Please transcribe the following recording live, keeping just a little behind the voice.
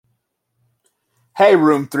Hey,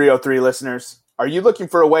 Room 303 listeners. Are you looking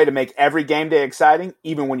for a way to make every game day exciting,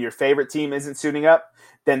 even when your favorite team isn't suiting up?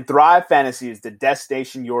 Then Thrive Fantasy is the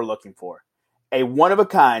destination you're looking for. A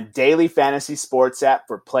one-of-a-kind daily fantasy sports app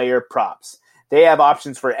for player props. They have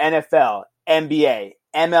options for NFL, NBA,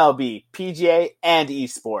 MLB, PGA, and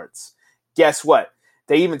esports. Guess what?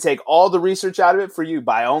 They even take all the research out of it for you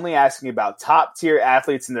by only asking about top-tier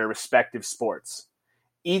athletes in their respective sports.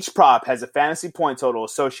 Each prop has a fantasy point total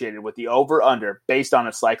associated with the over-under based on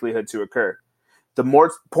its likelihood to occur. The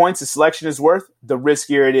more points a selection is worth, the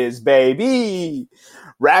riskier it is, baby.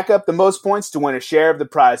 Rack up the most points to win a share of the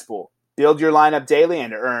prize pool. Build your lineup daily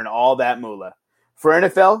and earn all that moolah. For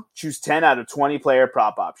NFL, choose 10 out of 20 player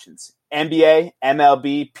prop options. NBA,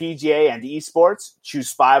 MLB, PGA, and esports,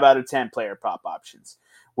 choose 5 out of 10 player prop options.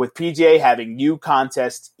 With PGA having new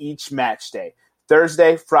contests each match day,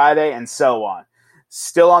 Thursday, Friday, and so on.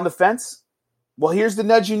 Still on the fence? Well, here's the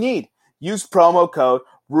nudge you need. Use promo code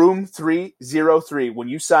ROOM303 when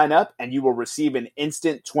you sign up, and you will receive an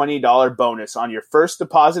instant $20 bonus on your first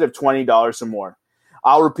deposit of $20 or more.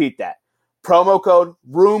 I'll repeat that. Promo code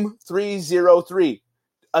ROOM303.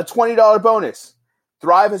 A $20 bonus.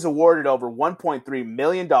 Thrive has awarded over $1.3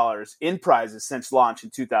 million in prizes since launch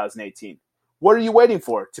in 2018. What are you waiting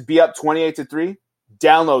for? To be up 28-3?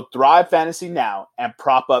 Download Thrive Fantasy now and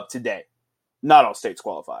prop up today. Not all states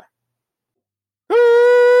qualify.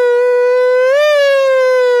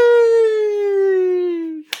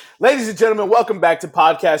 Ladies and gentlemen, welcome back to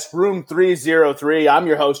Podcast Room 303. I'm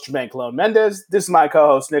your host, Jermaine Colon Mendez. This is my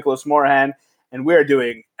co-host, Nicholas Morahan, and we're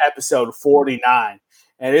doing episode 49.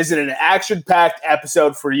 And it is an action-packed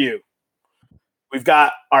episode for you. We've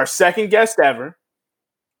got our second guest ever,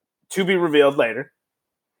 to be revealed later,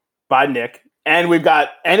 by Nick. And we've got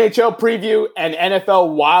NHL preview and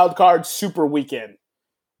NFL wildcard super weekend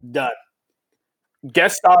done.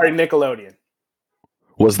 Guest starring Nickelodeon.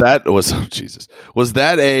 Was that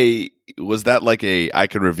like a I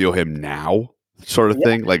can reveal him now sort of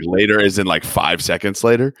thing? Like later as in like 5 seconds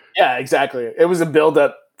later? Yeah, exactly. It was a build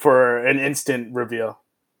up for an instant reveal.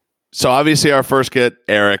 So obviously our first get,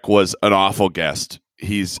 Eric, was an awful guest.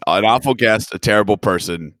 He's an awful guest, a terrible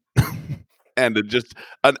person, and just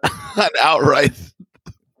an outright.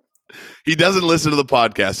 He doesn't listen to the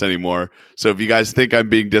podcast anymore. So if you guys think I'm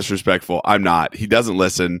being disrespectful, I'm not. He doesn't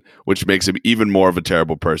listen, which makes him even more of a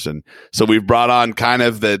terrible person. So we've brought on kind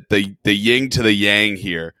of the yin to the yang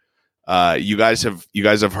here. You guys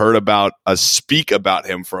have heard about us speak about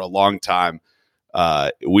him for a long time.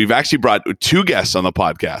 We've actually brought 2 guests on the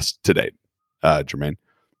podcast today, Jermaine.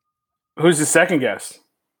 Who's the second guest?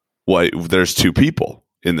 Well, there's 2 people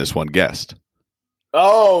in this one guest.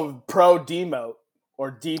 Oh, Pro Demote. Or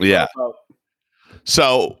deep. Yeah.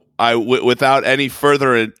 So without any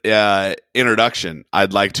further introduction,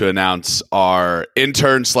 I'd like to announce our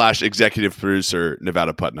intern / executive producer,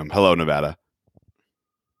 Nevada Putnam. Hello, Nevada.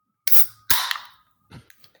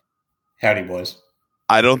 Howdy, boys.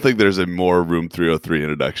 I don't think there's a more Room 303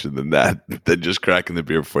 introduction than that, than just cracking the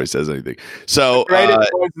beer before he says anything. So,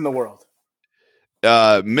 greatest voice in the world.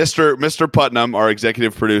 Mr. Putnam, our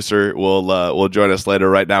executive producer, will join us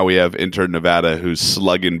later. Right now, we have intern Nevada, who's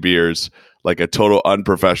slugging beers like a total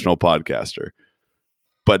unprofessional podcaster.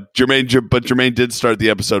 But Jermaine did start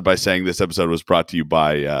the episode by saying this episode was brought to you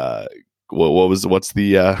by what's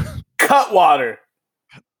the Cutwater.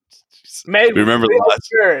 Made remember the last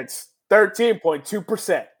spirits,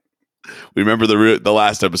 13.2%. We remember the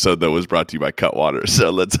last episode that was brought to you by Cutwater. So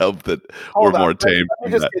let's hope that we're more tame.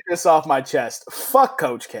 Let me just get this off my chest. Fuck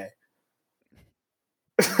Coach K.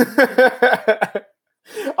 Like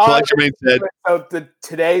Jermaine said. So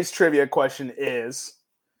today's trivia question is,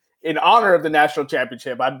 in honor of the national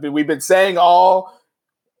championship, we've been saying all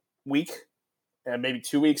week, and maybe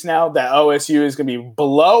 2 weeks now, that OSU is going to be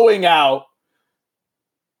blowing out.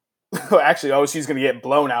 Actually, OSU is going to get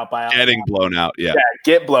blown out by Alabama. Getting blown out, yeah.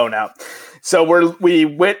 Get blown out. So we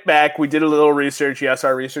went back. We did a little research. Yes,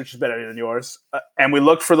 our research is better than yours. And we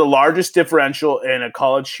looked for the largest differential in a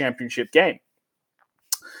college championship game.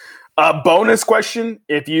 Bonus question,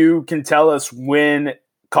 if you can tell us when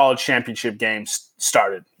college championship games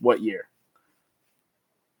started, what year?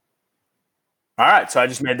 All right, so I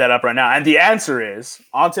just made that up right now. And the answer is,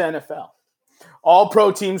 on to NFL. All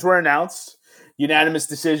pro teams were announced. Unanimous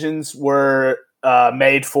decisions were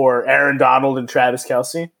made for Aaron Donald and Travis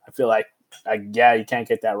Kelce. I feel like, you can't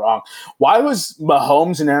get that wrong. Why was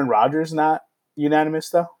Mahomes and Aaron Rodgers not unanimous,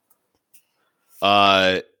 though?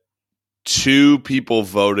 2 people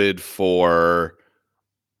voted for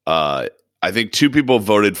I think 2 people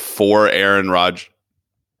voted for Aaron Rodgers.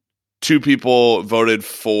 2 people voted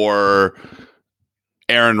for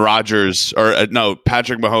Aaron Rodgers no,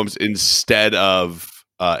 Patrick Mahomes instead of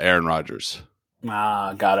Aaron Rodgers.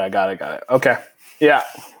 Got it. Okay. Yeah.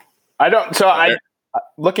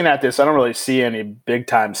 Looking at this, I don't really see any big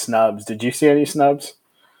time snubs. Did you see any snubs?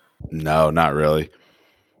 No, not really.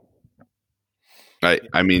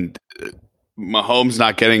 I mean, Mahomes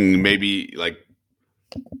not getting maybe like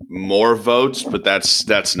more votes, but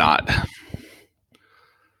that's not.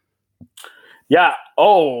 Yeah.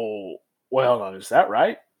 Oh, well, hold on. Is that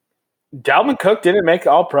right? Dalvin Cook didn't make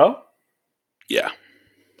All-Pro? Yeah.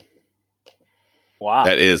 Wow.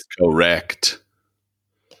 That is correct.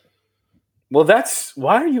 Well,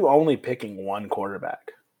 why are you only picking one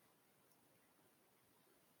quarterback?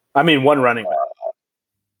 I mean, one running back.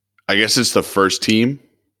 I guess it's the first team.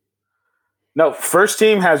 No, first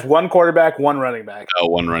team has one quarterback, one running back. Oh,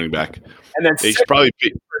 one running back. And then they should probably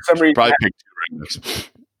pick, for some reason probably pick two running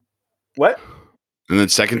backs. What? And then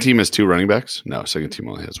second team has two running backs? No, second team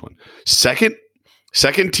only has one. Second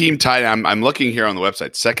team tight end. I'm looking here on the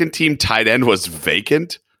website. Second team tight end was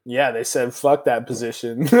vacant. Yeah, they said fuck that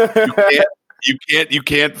position. You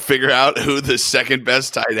can't figure out who the second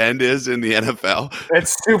best tight end is in the NFL.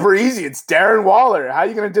 It's super easy. It's Darren Waller. How are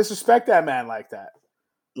you going to disrespect that man like that?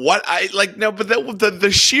 What I like no, but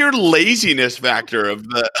the sheer laziness factor of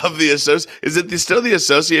the is it still the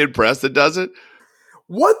Associated Press that does it?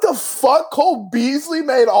 What the fuck? Cole Beasley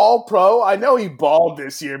made All-Pro? I know he balled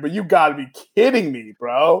this year, but you got to be kidding me,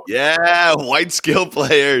 bro. Yeah, white skill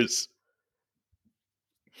players.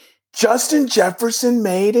 Justin Jefferson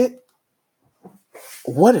made it?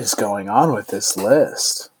 What is going on with this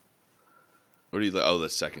list? What do you like? Oh, the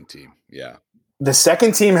second team. Yeah. The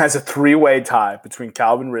second team has a three-way tie between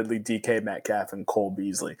Calvin Ridley, DK Metcalf, and Cole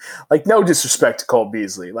Beasley. Like, no disrespect to Cole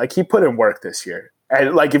Beasley. Like, he put in work this year.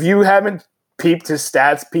 And, like, if you haven't peep the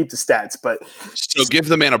stats. But so give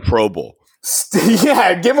the man a Pro Bowl.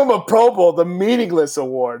 Yeah, give him a Pro Bowl, the meaningless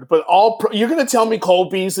award. But you're going to tell me Cole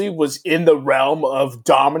Beasley was in the realm of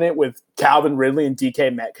dominant with Calvin Ridley and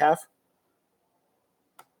DK Metcalf?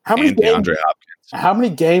 How many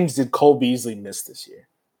games did Cole Beasley miss this year?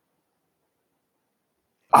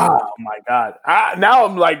 Oh my God! Now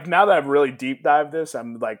that I've really deep dived this,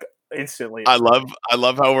 I'm like instantly. I love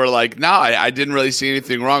how we're like, no, I didn't really see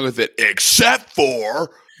anything wrong with it, except for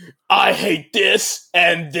I hate this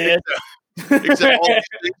and this. Except all these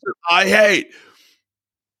things that I hate.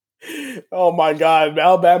 Oh my God,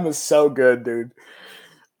 Alabama's so good, dude.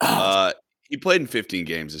 He played in 15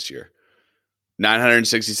 games this year.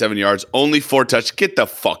 967 yards, only 4 touchdowns. Get the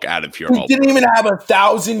fuck out of here! He didn't even have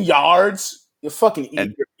 1,000 yards. You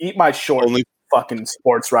fucking eat my shorts. Only fucking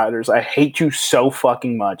sports writers. I hate you so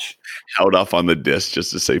fucking much. Held off on the disc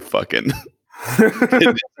just to say fucking.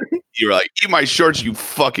 You were like, eat my shorts, you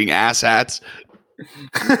fucking asshats.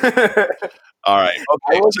 All right.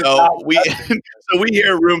 Okay. So we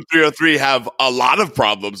here at Room 303 have a lot of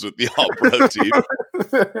problems with the All-Pro team.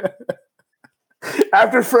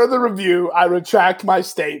 After further review, I retract my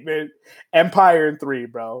statement. Empire in 3,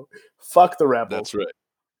 bro. Fuck the Rebels. That's right.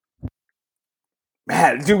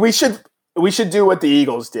 Man, dude, we should do what the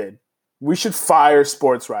Eagles did. We should fire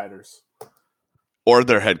sports writers. Or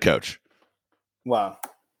their head coach. Well,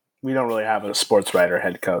 we don't really have a sports writer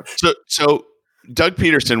head coach. So Doug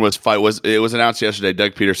Peterson was announced yesterday.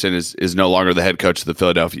 Doug Peterson is no longer the head coach of the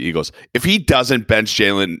Philadelphia Eagles. If he doesn't bench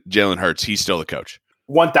Jalen Hurts, he's still the coach.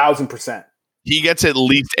 1,000%. He gets at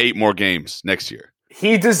least 8 more games next year.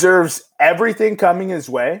 He deserves everything coming his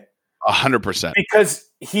way. 100%. Because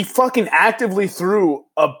he fucking actively threw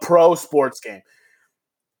a pro sports game.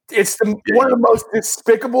 It's one of the most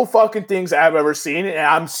despicable fucking things I've ever seen, and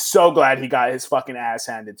I'm so glad he got his fucking ass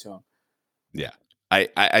handed to him. Yeah. I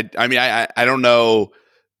mean, I don't know.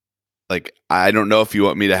 Like, I don't know if you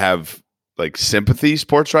want me to have like sympathy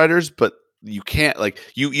sports writers, but you can't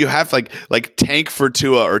you have like tank for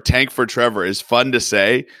Tua or tank for Trevor is fun to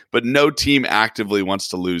say, but no team actively wants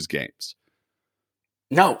to lose games.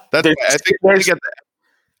 No, I think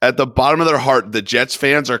at the bottom of their heart, the Jets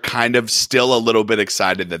fans are kind of still a little bit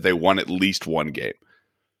excited that they won at least one game.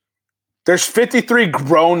 There's 53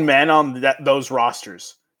 grown men on those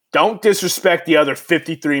rosters. Don't disrespect the other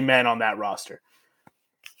 53 men on that roster.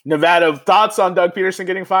 Nevada, thoughts on Doug Peterson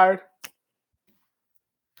getting fired?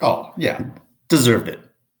 Oh, yeah. Deserved it.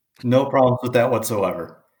 No problems with that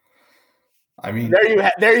whatsoever. I mean, there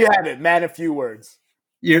you have it, man. A few words.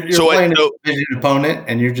 You're playing a division opponent,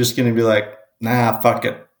 and you're just going to be like, nah, fuck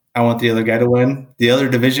it. I want the other guy to win. The other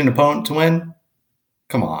division opponent to win?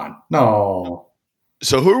 Come on. No.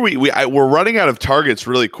 So who are we? We're running out of targets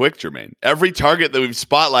really quick, Jermaine. Every target that we've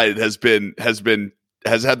spotlighted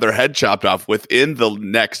has had their head chopped off within the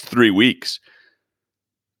next 3 weeks.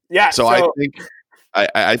 Yeah. So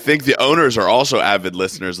I think the owners are also avid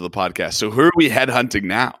listeners of the podcast. So who are we headhunting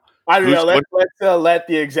now? I don't know. Let's let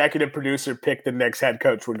the executive producer pick the next head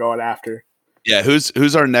coach we're going after. Yeah,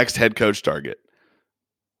 who's our next head coach target?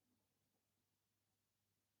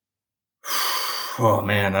 Oh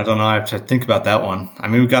man, I don't know. I have to think about that one. I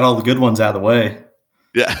mean, we got all the good ones out of the way.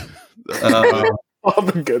 Yeah, all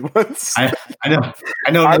the good ones. I know.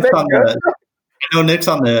 Nick's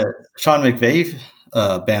on the Sean McVay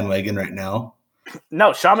bandwagon right now.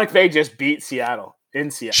 No, Sean McVay just beat Seattle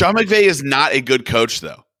in Seattle. Sean McVay is not a good coach,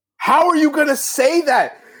 though. How are you going to say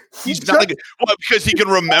that? He's not good. Well, because he can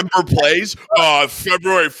remember plays.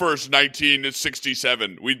 February 1st,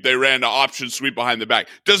 1967. They ran an option sweep behind the back.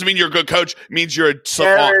 Doesn't mean you're a good coach. It means you're a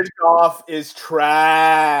savant. Jared Goff is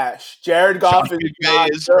trash. Jared Goff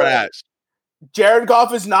is trash. Jared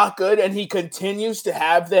Goff is not good, and he continues to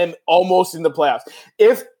have them almost in the playoffs.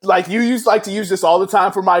 If, like you like to use this all the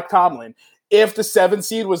time for Mike Tomlin, if the 7th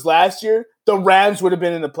seed was last year, the Rams would have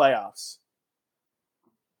been in the playoffs.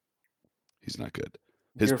 He's not good.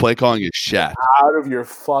 His play calling is shat. Out of your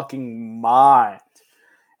fucking mind.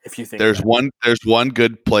 If you think there's one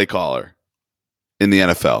good play caller in the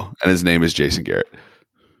NFL, and his name is Jason Garrett.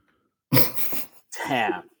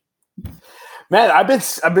 Damn. Man, I've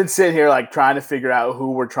been sitting here like trying to figure out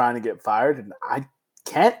who we're trying to get fired, and I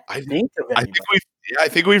can't think of anybody. I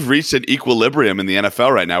think we've reached an equilibrium in the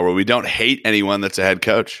NFL right now where we don't hate anyone that's a head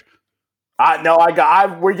coach. We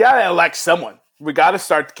gotta elect someone. We got to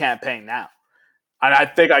start the campaign now. And I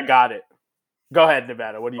think I got it. Go ahead,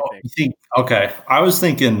 Nevada. What do you think? Okay. I was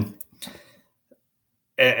thinking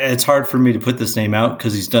it's hard for me to put this name out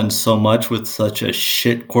because he's done so much with such a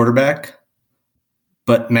shit quarterback.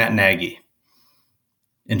 But Matt Nagy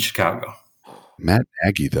in Chicago. Matt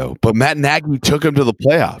Nagy, though. But Matt Nagy took him to the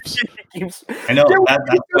playoffs. I know.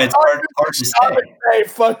 It's hard to say. Hey,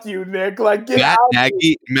 fuck you, Nick. Like, Matt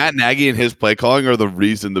Nagy and his play calling are the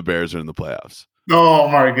reason the Bears are in the playoffs. Oh,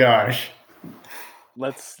 my gosh.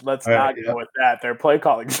 Let's not go with that. Their play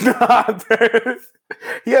calling's not there.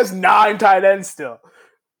 He has 9 tight ends still.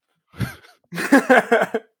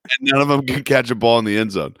 And none of them can catch a ball in the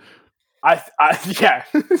end zone. Yeah.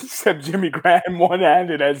 Except Jimmy Graham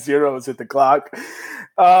one-handed at zeros at the clock.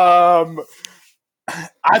 I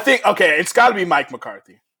think it's got to be Mike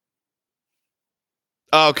McCarthy.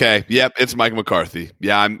 Okay. Yep, it's Mike McCarthy.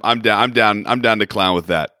 Yeah, I'm down. I'm down to clown with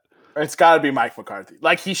that. It's got to be Mike McCarthy.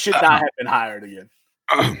 Like, he should not have been hired again.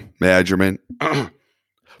 Yeah, Jermaine.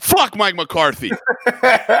 Fuck Mike McCarthy.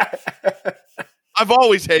 I've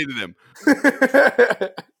always hated him. Mike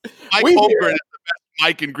Holmgren is the best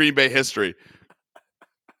Mike in Green Bay history.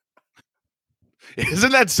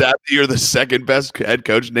 Isn't that sad that you're the second best head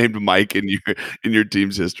coach named Mike in your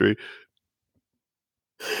team's history?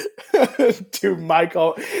 Dude,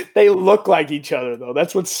 Michael, they look like each other though.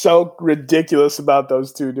 That's what's so ridiculous about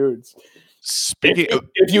those two dudes. Speaking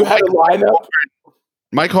if you had a lineup,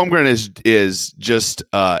 Mike Holmgren is just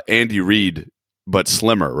Andy Reid but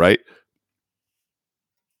slimmer, right?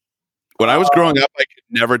 When I was growing up, I could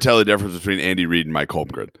never tell the difference between Andy Reid and Mike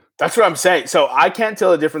Holmgren. That's what I'm saying. So I can't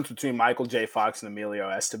tell the difference between Michael J. Fox and Emilio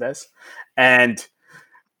Estevez. And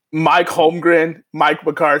Mike Holmgren, Mike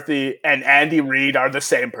McCarthy, and Andy Reid are the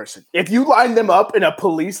same person. If you line them up in a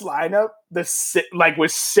police lineup, with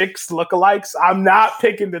 6 lookalikes, I'm not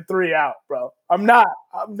picking the 3 out, bro. I'm not.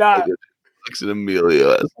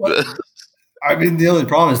 Emilio. I mean, the only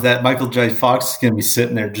problem is that Michael J. Fox is going to be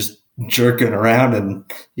sitting there just jerking around, and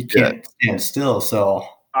he can't stand still. So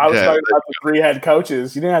I was talking about the 3 head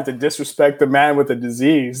coaches. You didn't have to disrespect the man with a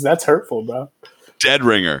disease. That's hurtful, bro. Dead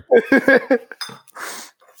ringer.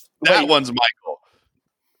 That one's Michael.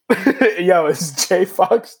 Yo, is J.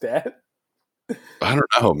 Fox dead? I don't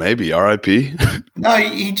know. Maybe R.I.P. No,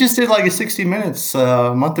 he just did like a 60 Minutes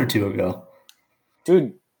a month or 2 ago.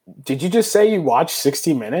 Dude, did you just say you watched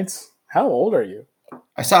 60 Minutes? How old are you?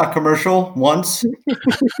 I saw a commercial once.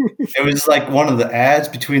 It was like one of the ads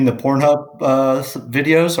between the Pornhub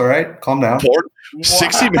videos. All right, calm down.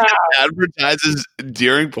 60 Minutes advertises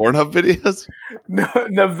during Pornhub videos?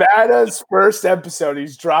 Nevada's first episode,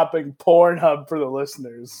 he's dropping Pornhub for the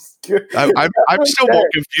listeners. I'm still more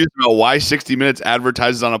confused about why 60 Minutes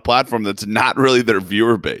advertises on a platform that's not really their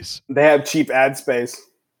viewer base. They have cheap ad space.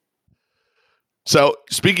 So,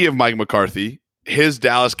 speaking of Mike McCarthy, his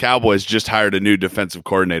Dallas Cowboys just hired a new defensive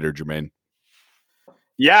coordinator, Jermaine.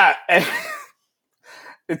 Yeah.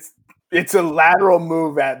 It's a lateral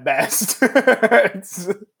move at best. So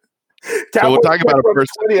we'll talk about a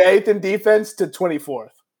person 28th in defense to 24th.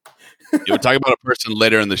 We'll talk about a person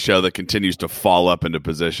later in the show that continues to fall up into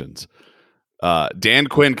positions. Dan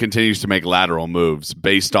Quinn continues to make lateral moves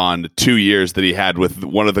based on 2 years that he had with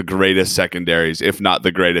one of the greatest secondaries, if not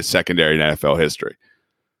the greatest secondary in NFL history.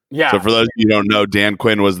 Yeah. So for those of you who don't know, Dan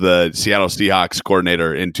Quinn was the Seattle Seahawks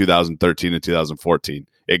coordinator in 2013 and 2014.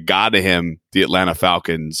 It got him the Atlanta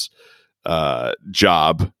Falcons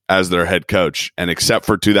job as their head coach. And except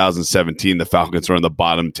for 2017, the Falcons were in the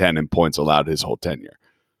bottom 10 in points allowed his whole tenure.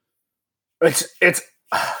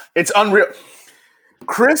 It's unreal.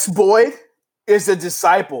 Chris Boyd is a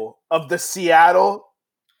disciple of the Seattle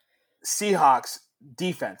Seahawks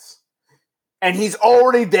defense. And he's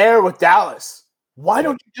already there with Dallas. Why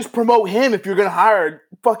don't you just promote him if you're going to hire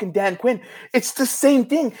fucking Dan Quinn? It's the same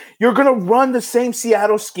thing. You're going to run the same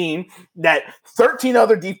Seattle scheme that 13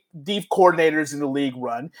 other deep coordinators in the league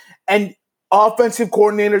run, and offensive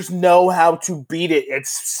coordinators know how to beat it.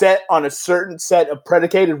 It's set on a certain set of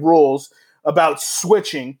predicated rules about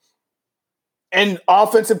switching, and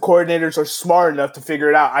offensive coordinators are smart enough to figure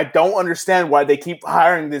it out. I don't understand why they keep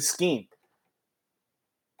hiring this scheme.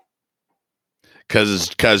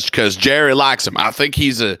 Because Jerry likes him. I think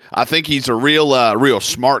he's a real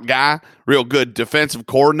smart guy, real good defensive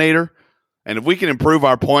coordinator. And if we can improve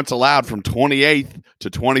our points allowed from 28th to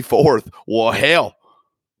 24th, well, hell,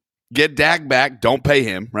 get Dak back. Don't pay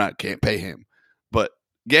him, right? Can't pay him, but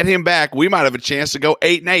get him back. We might have a chance to go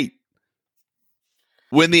 8-8,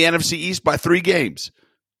 win the NFC East by 3 games.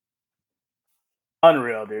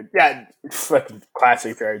 Unreal, dude. Yeah, fucking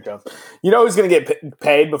classic Jerry Jones. You know who's going to get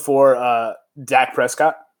paid before Dak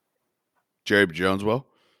Prescott? Jerry Jones will?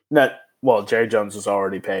 No, well, Jerry Jones was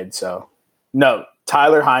already paid, so no.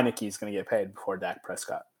 Tyler Heineke is going to get paid before Dak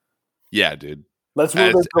Prescott. Yeah, dude. Let's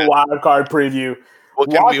move into the wild card preview.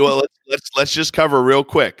 Let's just cover real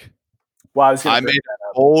quick. Well, I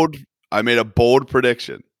made a bold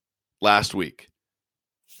prediction last week.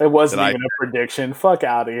 It wasn't even a prediction. Fuck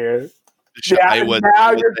out of here. Now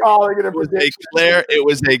you're calling it a prediction. It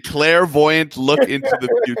was a clairvoyant look into the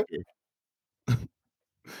future.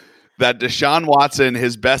 That Deshaun Watson,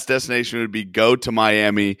 his best destination would be go to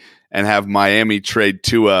Miami and have Miami trade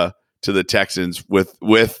Tua to the Texans with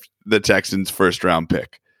the Texans' first-round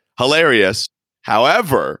pick. Hilarious.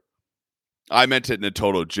 However, I meant it in a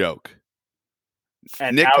total joke.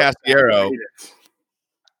 And Nick Castiero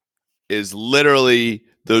is literally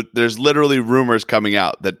there's literally rumors coming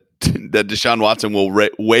out that Deshaun Watson will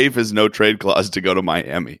waive his no-trade clause to go to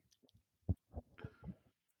Miami.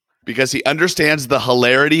 Because he understands the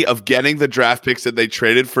hilarity of getting the draft picks that they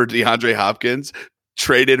traded for DeAndre Hopkins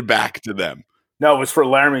traded back to them. No, it was for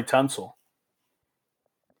Laramie Tunsil.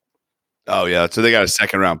 Oh, yeah. So they got a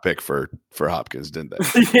second-round pick for Hopkins, didn't they?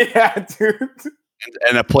 Yeah, dude.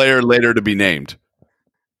 And a player later to be named.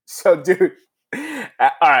 So, dude.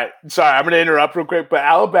 All right. Sorry, I'm going to interrupt real quick, but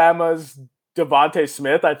Alabama's Devontae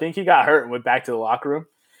Smith, I think he got hurt and went back to the locker room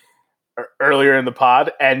earlier in the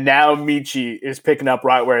pod, and now Michi is picking up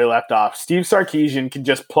right where he left off. Steve Sarkisian can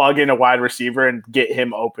just plug in a wide receiver and get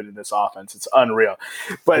him open in this offense. It's unreal.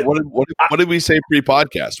 But what did we say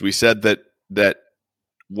pre-podcast? We said that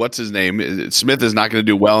what's his name? Smith is not going to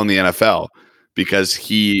do well in the NFL because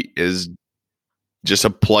he is just a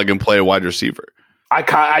plug-and-play wide receiver.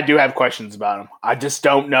 I do have questions about him. I just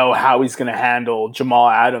don't know how he's going to handle Jamal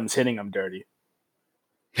Adams hitting him dirty.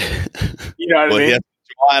 You know what I mean?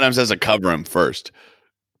 Jamal Adams has to cover him first.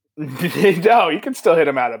 No, he can still hit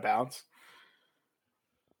him out of bounds.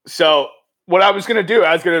 So what I was going to do,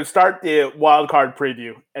 I was going to start the wild card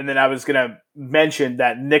preview, and then I was going to mention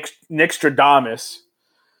that Nick Stradamus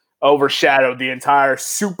overshadowed the entire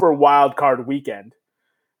super wild card weekend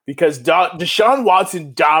because Deshaun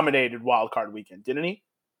Watson dominated wild card weekend, didn't he?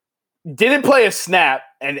 Didn't play a snap,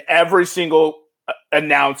 and every single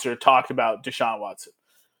announcer talked about Deshaun Watson.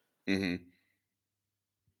 Mm-hmm.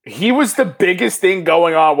 He was the biggest thing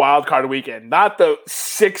going on wild card weekend, not the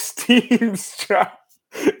 6 teams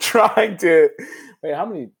trying to – wait, how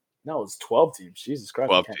many – no, it's 12 teams. Jesus Christ.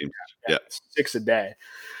 12 teams, yeah. 6 a day.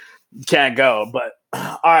 Can't go. But,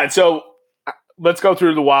 all right, so let's go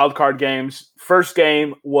through the wild card games. First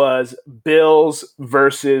game was Bills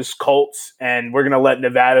versus Colts, and we're going to let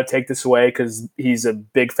Nevada take this away because he's a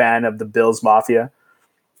big fan of the Bills Mafia.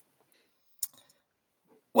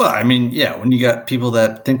 Well, I mean, yeah, when you got people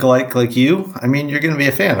that think alike like you, I mean, you're going to be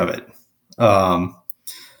a fan of it.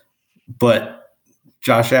 But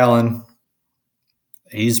Josh Allen,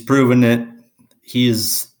 he's proven it. He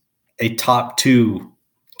is a top 2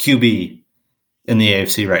 QB in the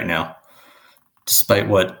AFC right now, despite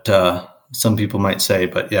what some people might say.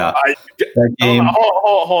 But yeah, that game.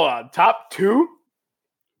 Hold on. Top 2?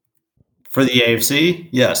 For the AFC?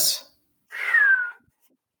 Yes.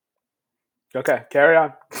 Okay, carry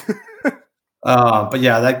on. But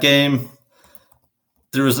yeah, that game,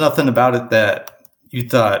 there was nothing about it that you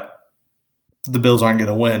thought the Bills aren't going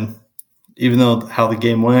to win. Even though how the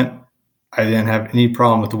game went, I didn't have any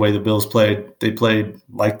problem with the way the Bills played. They played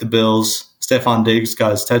like the Bills. Stephon Diggs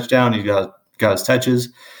got his touchdown. He got his touches.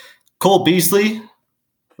 Cole Beasley,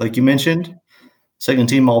 like you mentioned, second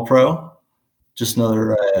team All-Pro. Just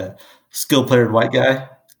another skill-player white guy,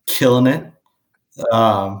 killing it.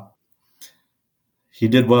 He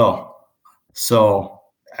did well. So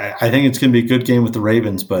I think it's going to be a good game with the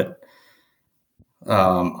Ravens, but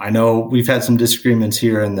I know we've had some disagreements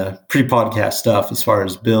here in the pre-podcast stuff as far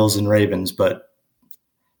as Bills and Ravens, but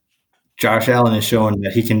Josh Allen is showing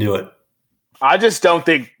that he can do it. I just don't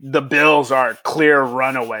think the Bills are clear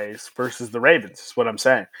runaways versus the Ravens, is what I'm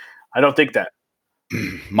saying. I don't think that.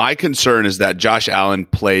 My concern is that Josh Allen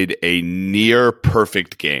played a near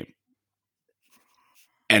perfect game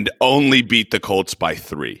and only beat the Colts by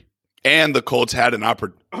 3. And the Colts had an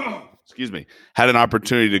opportunity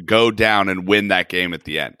to go down and win that game at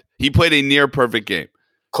the end. He played a near perfect game.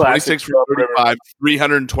 Classic 26 for 35,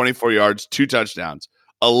 324 yards, 2 touchdowns,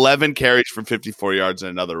 11 carries for 54 yards,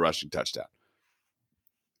 and another rushing touchdown.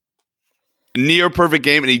 Near perfect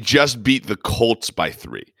game, and he just beat the Colts by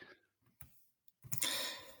 3.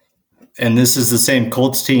 And this is the same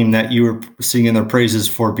Colts team that you were singing their praises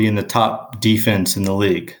for being the top defense in the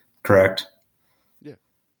league, correct? Yeah.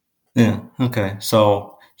 Yeah. Okay.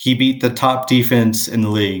 So he beat the top defense in the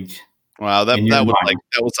league. Wow, that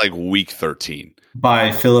was like week 13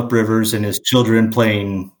 by Phillip Rivers and his children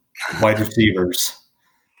playing wide receivers.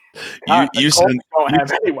 You said, don't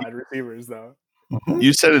have any wide receivers though.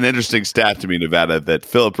 You said an interesting stat to me, Nevada, that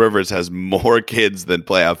Phillip Rivers has more kids than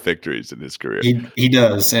playoff victories in his career. He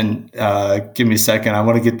does, and give me a second. I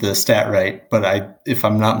want to get the stat right, but if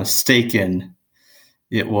I'm not mistaken,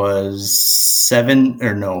 it was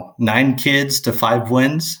 9 kids to 5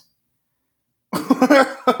 wins. 9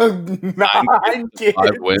 kids. 5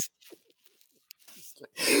 wins.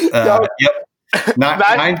 Yep.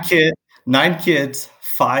 9 kids,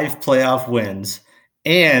 5 playoff wins,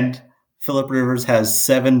 and Phillip Rivers has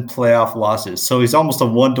 7 playoff losses. So he's almost a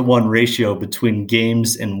 1-to-1 ratio between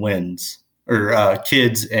games and wins, or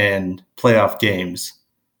kids and playoff games.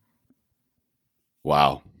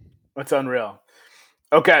 Wow. That's unreal.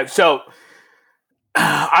 Okay, so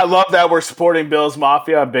I love that we're supporting Bills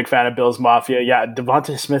Mafia. I'm a big fan of Bills Mafia. Yeah,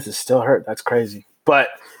 Devontae Smith is still hurt. That's crazy. But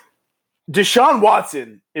Deshaun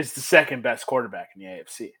Watson is the second best quarterback in the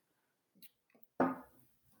AFC.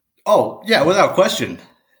 Oh, yeah, without question.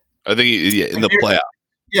 I think in the playoffs.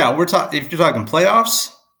 Yeah, if you're talking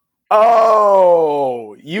playoffs.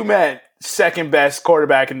 Oh, you meant second best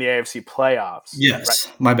quarterback in the AFC playoffs. Yes,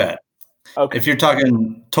 right. My bad. Okay. If you're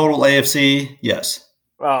talking total AFC, yes.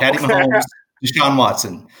 Patty Mahomes, Deshaun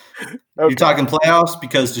Watson. Okay. You're talking playoffs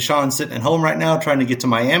because Deshaun's sitting at home right now trying to get to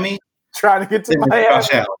Miami.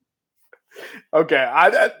 Miami.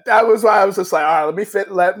 Okay, that was why I was just like, all right,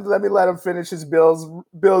 let me let him finish his Bills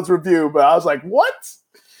review. But I was like, what?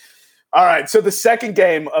 All right, so the second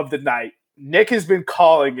game of the night, Nick has been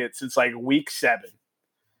calling it since like week 7.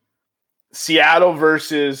 Seattle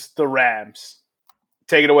versus the Rams.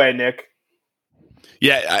 Take it away, Nick.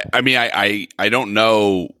 Yeah, I mean, I don't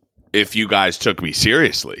know if you guys took me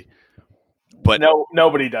seriously, but no,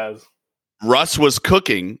 nobody does. Russ was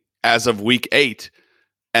cooking as of week 8,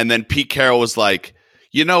 and then Pete Carroll was like,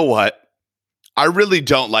 you know what? I really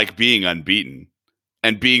don't like being unbeaten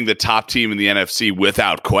and being the top team in the NFC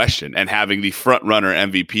without question and having the front runner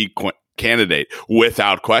MVP candidate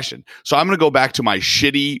without question. So I'm going to go back to my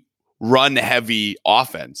shitty run heavy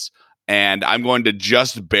offense, and I'm going to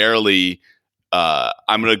just barely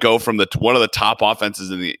I'm going to go from one of the top offenses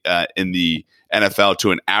in the NFL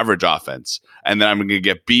to an average offense, and then I'm going to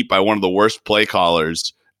get beat by one of the worst play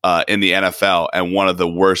callers in the NFL and one of the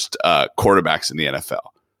worst quarterbacks in the NFL,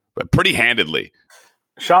 but pretty handedly.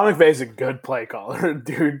 Sean McVay's a good play caller,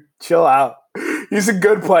 dude. Chill out. He's a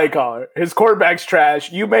good play caller. His quarterback's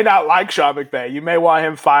trash. You may not like Sean McVay. You may want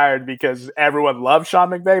him fired because everyone loves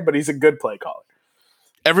Sean McVay, but he's a good play caller.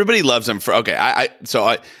 Everybody loves him for okay. I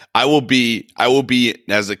will be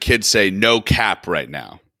as the kids say, no cap right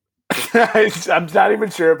now. I'm not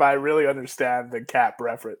even sure if I really understand the cap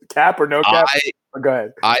reference. Cap or no cap? Go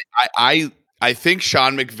ahead. I think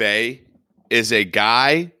Sean McVay is a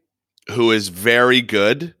guy who is very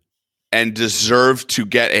good and deserved to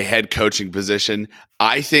get a head coaching position.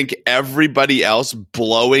 I think everybody else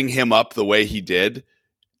blowing him up the way he did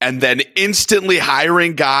and then instantly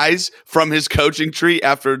hiring guys from his coaching tree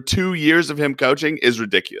after 2 years of him coaching is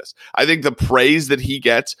ridiculous. I think the praise that he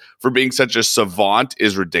gets for being such a savant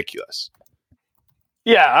is ridiculous.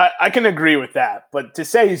 Yeah, I can agree with that. But to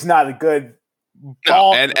say he's not a good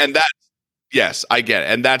No, and that, yes, I get it.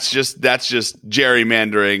 And that's just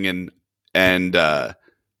gerrymandering and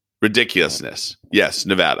ridiculousness. Yes,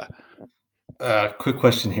 Nevada. Quick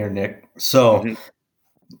question here, Nick. So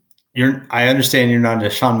I understand you're not a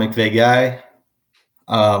Sean McVay guy.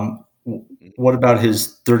 What about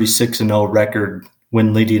his 36-0 record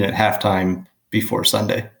when leading at halftime before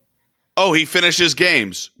Sunday? Oh, he finishes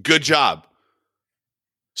games. Good job.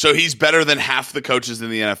 So he's better than half the coaches in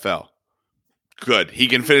the NFL. Good. He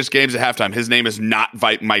can finish games at halftime. His name is not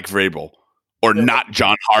Mike Vrabel or not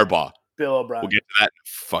John Harbaugh. Bill O'Brien. We'll get to that in a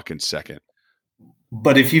fucking second.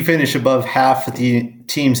 But if you finish above half of the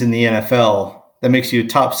teams in the NFL, that makes you a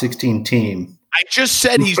top 16 team. I just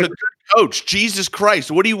said he's a good coach. Jesus Christ.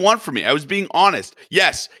 What do you want from me? I was being honest.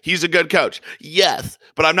 Yes, he's a good coach. Yes.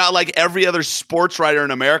 But I'm not like every other sports writer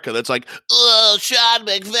in America that's like, oh, Sean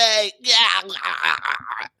McVay.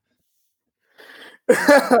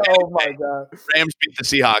 Oh my God. Rams beat the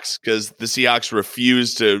Seahawks because the Seahawks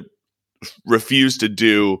refuse to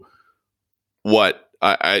do what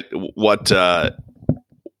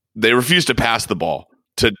they refuse to pass the ball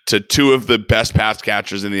to two of the best pass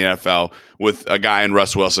catchers in the NFL with a guy in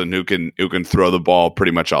Russ Wilson who can throw the ball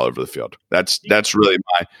pretty much all over the field. That's really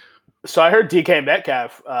my. So I heard DK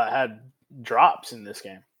Metcalf had drops in this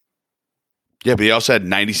game. Yeah, but he also had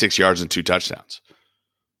 96 yards and 2 touchdowns.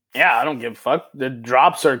 Yeah, I don't give a fuck. The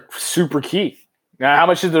drops are super key. Now, how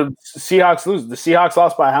much did the Seahawks lose? The Seahawks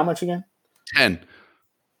lost by how much again? 10.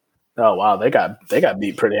 Oh wow, they got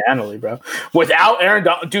beat pretty handily, bro. Without Aaron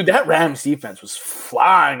Donald, dude, that Rams defense was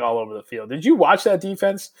flying all over the field. Did you watch that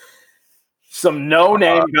defense? Some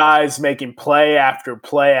no-name guys making play after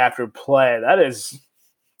play after play.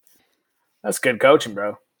 That's good coaching,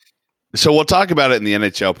 bro. So we'll talk about it in the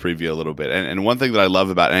NHL preview a little bit. And one thing that I love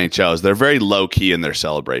about NHL is they're very low key in their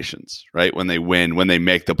celebrations, right? When they win, when they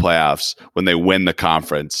make the playoffs, when they win the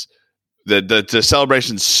conference, the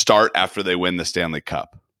celebrations start after they win the Stanley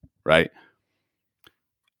Cup, right?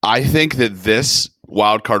 I think that this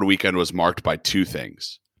wild card weekend was marked by 2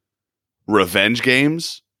 things: revenge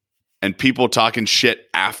games and people talking shit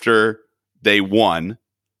after they won,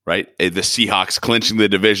 right? The Seahawks clinching the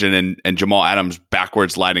division and Jamal Adams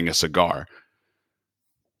backwards lighting a cigar.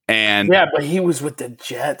 And yeah, but he was with the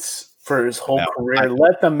Jets for his whole career.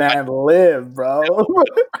 Let the man live, bro.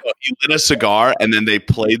 He lit a cigar, and then they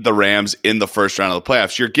played the Rams in the first round of the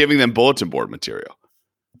playoffs. You're giving them bulletin board material.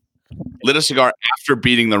 Lit a cigar after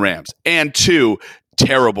beating the Rams. And 2,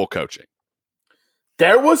 terrible coaching.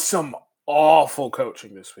 There was some awful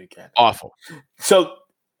coaching this weekend. Awful. So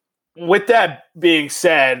with that being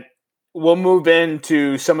said, we'll move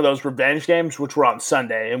into some of those revenge games, which were on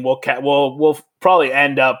Sunday, and we'll probably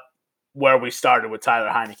end up where we started with Tyler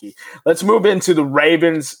Heineke. Let's move into the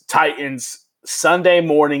Ravens-Titans Sunday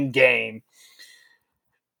morning game.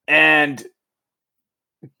 And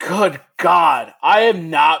good God, I have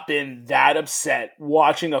not been that upset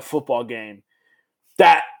watching a football game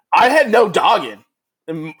that I had no dog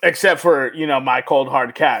in, except for, my cold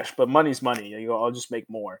hard cash, but money's money. I'll just make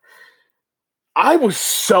more. I was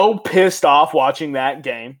so pissed off watching that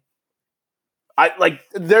game.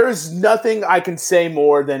 There's nothing I can say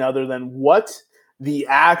more than other than what the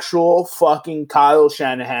actual fucking Kyle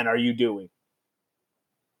Shanahan are you doing?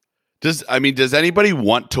 Does anybody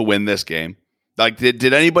want to win this game? Like,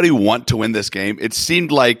 did anybody want to win this game? It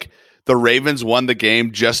seemed like the Ravens won the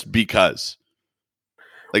game just because.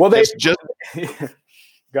 Like, well, just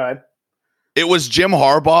go ahead. It was Jim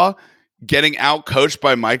Harbaugh getting out-coached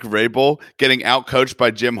by Mike Vrabel, getting out-coached by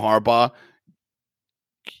Jim Harbaugh,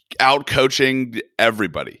 out-coaching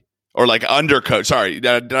everybody. Or like under-coach. Sorry,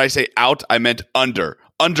 did I say out? I meant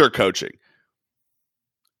under-coaching.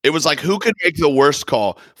 It was like, who could make the worst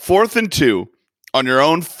call? 4th and 2 on your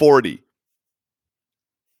own 40,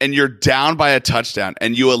 and you're down by a touchdown,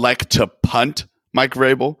 and you elect to punt Mike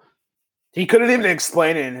Vrabel? He couldn't even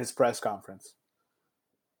explain it in his press conference.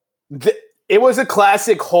 It was a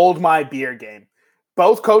classic hold my beer game.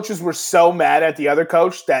 Both coaches were so mad at the other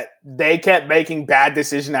coach that they kept making bad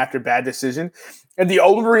decision after bad decision. And the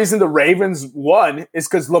only reason the Ravens won is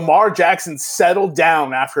because Lamar Jackson settled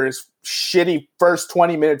down after his shitty first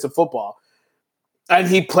 20 minutes of football. And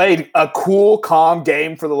he played a cool, calm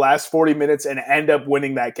game for the last 40 minutes and ended up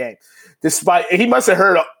winning that game. Despite he must have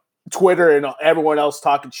heard Twitter and everyone else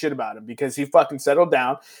talking shit about him because he fucking settled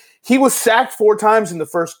down. He was sacked 4 times in the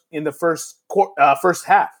first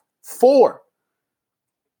half. 4.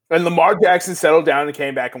 And Lamar Jackson settled down and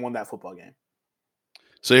came back and won that football game.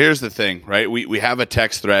 So here's the thing, right? We have a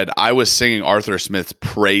text thread. I was singing Arthur Smith's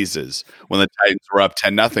praises when the Titans were up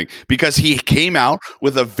 10-0 because he came out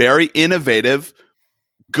with a very innovative,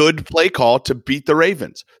 good play call to beat the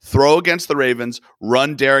Ravens. Throw against the Ravens,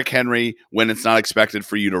 run Derrick Henry when it's not expected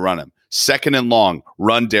for you to run him. 2nd and long,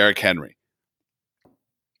 run Derrick Henry.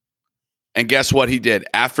 And guess what he did?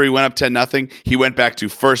 After he went up 10-0, he went back to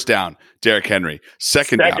 1st down, Derrick Henry.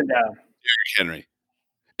 Second down, Derrick Henry.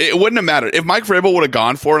 It wouldn't have mattered if Mike Vrabel would have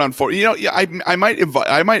gone for it on 4th. You know, yeah, I might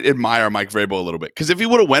admire Mike Vrabel a little bit because if he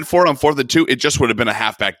would have went for it on 4th and 2, it just would have been a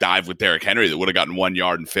halfback dive with Derrick Henry that would have gotten 1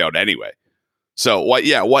 yard and failed anyway. So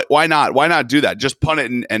why not? Why not do that? Just punt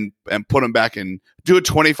it and put him back and do a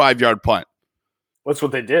 25-yard punt. That's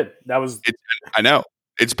what they did. I know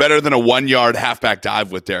it's better than a 1 yard halfback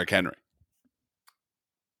dive with Derrick Henry.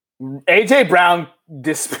 AJ Brown,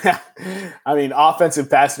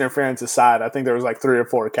 offensive pass interference aside, I think there was like 3 or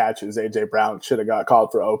 4 catches AJ Brown should have got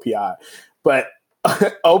called for OPI. But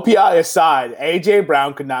OPI aside, AJ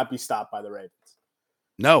Brown could not be stopped by the Ravens.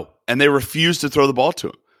 No, and they refused to throw the ball to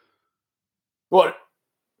him. Well,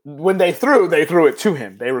 when they threw it to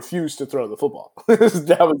him. They refused to throw the football.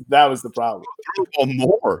 that was the problem.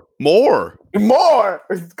 More.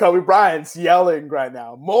 Kobe Bryant's yelling right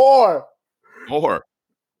now. More.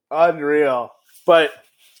 Unreal. But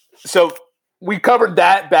so we covered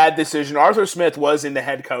that bad decision. Arthur Smith was in the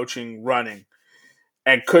head coaching running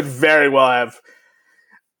and could very well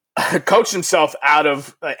have coached himself out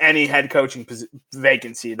of any head coaching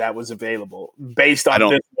vacancy that was available based on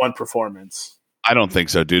this one performance. I don't think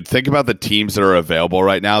so, dude. Think about the teams that are available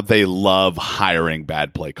right now. They love hiring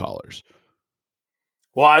bad play callers.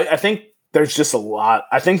 Well, I think there's just a lot.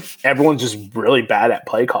 I think everyone's just really bad at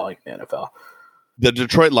play calling in the NFL. The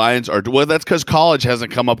Detroit Lions are – well, that's because college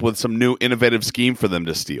hasn't come up with some new innovative scheme for them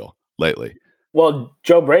to steal lately. Well,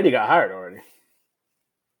 Joe Brady got hired already.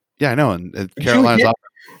 Yeah, I know. And Carolina's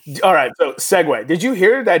 – all right, so segue. Did you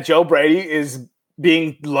hear that Joe Brady is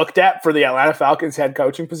being looked at for the Atlanta Falcons head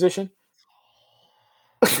coaching position?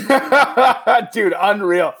 Dude,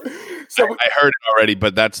 unreal. So I heard it already,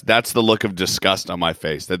 but that's the look of disgust on my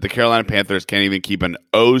face that the Carolina Panthers can't even keep an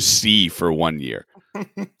OC for 1 year.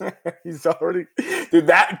 He's already, dude.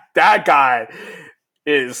 That guy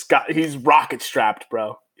he's rocket strapped,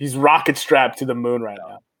 bro. He's rocket strapped to the moon right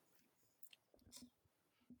now.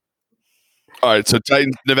 All right, so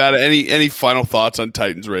Titans, Nevada. Any final thoughts on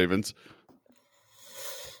Titans Ravens?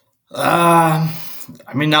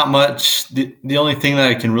 Not much. The only thing that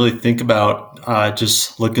I can really think about,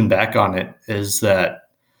 just looking back on it, is that,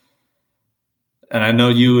 and I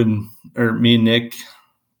know me and Nick,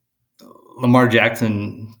 Lamar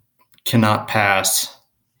Jackson cannot pass.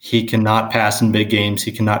 He cannot pass in big games.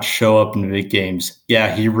 He cannot show up in big games.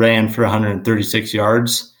 Yeah, he ran for 136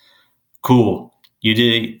 yards. Cool. You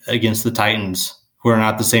did it against the Titans, who are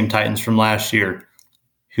not the same Titans from last year,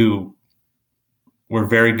 who were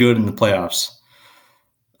very good in the playoffs.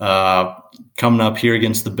 Coming up here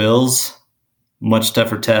against the Bills, much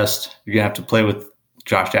tougher test. You're going to have to play with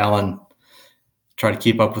Josh Allen, try to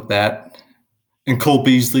keep up with that. And Cole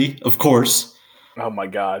Beasley, of course. Oh, my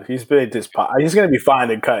God. He's been at this he's going to be fined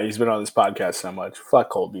and cut. He's been on this podcast so much. Fuck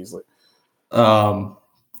Cole Beasley.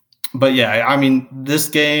 But, yeah, this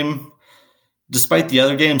game, despite the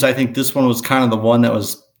other games, I think this one was kind of the one that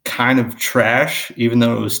was kind of trash, even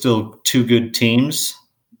though it was still two good teams.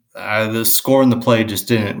 The score and the play just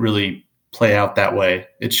didn't really play out that way.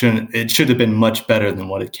 It should have been much better than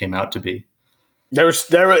what it came out to be.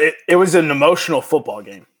 It was an emotional football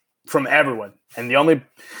game from everyone, and the only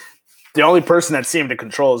person that seemed to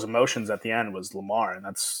control his emotions at the end was Lamar, and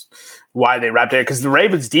that's why they wrapped it. Because the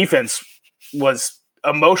Ravens' defense was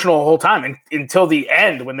emotional the whole time until the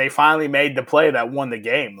end when they finally made the play that won the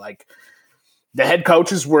game. Like the head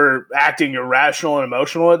coaches were acting irrational and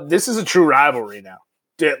emotional. This is a true rivalry now.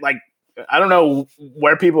 Like, I don't know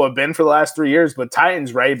where people have been for the last 3 years, but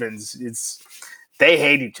Titans, Ravens, they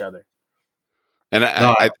hate each other. And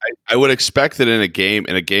I would expect that in a game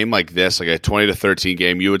like this, like a 20-13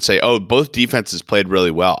 game, you would say, oh, both defenses played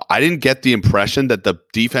really well. I didn't get the impression that the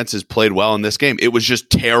defenses played well in this game. It was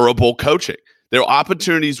just terrible coaching. Their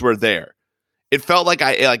opportunities were there. It felt like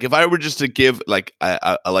if I were just to give like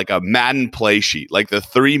a Madden play sheet, like the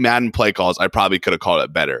 3 Madden play calls, I probably could have called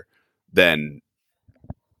it better than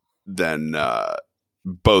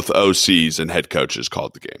both OCs and head coaches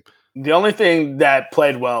called the game. The only thing that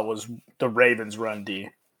played well was the Ravens run D.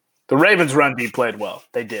 The Ravens run D played well.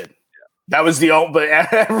 They did. Yeah. That was the only. But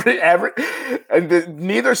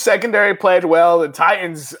neither secondary played well. The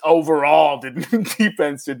Titans overall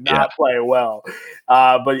defense did not play well.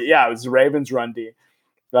 But yeah, it was the Ravens run D.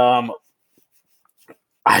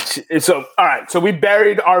 So all right. So we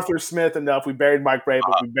buried Arthur Smith enough. We buried Mike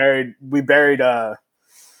Vrabel. We buried John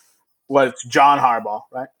Harbaugh,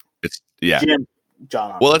 right? It's Jim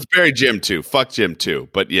John Harbaugh. Well, let's bury Jim too. Fuck Jim too.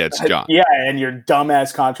 But yeah, it's John. Yeah, and your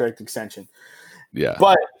dumbass contract extension. Yeah.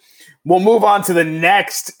 But we'll move on to the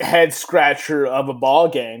next head scratcher of a ball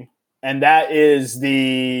game, and that is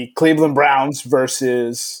the Cleveland Browns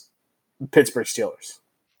versus Pittsburgh Steelers.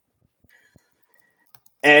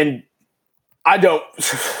 And I don't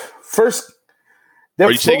first.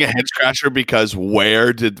 Are you saying a head scratcher because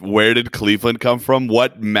where did Cleveland come from?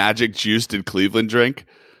 What magic juice did Cleveland drink?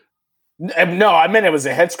 No, I meant it was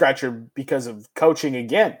a head scratcher because of coaching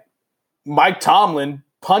again. Mike Tomlin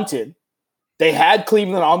punted. They had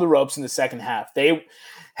Cleveland on the ropes in the second half. They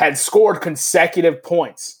had scored consecutive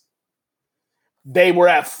points. They were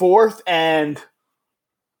at fourth and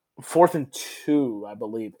 2, I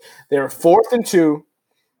believe. They were 4th and 2,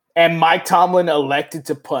 and Mike Tomlin elected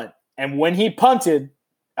to punt. And when he punted,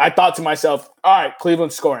 I thought to myself, all right,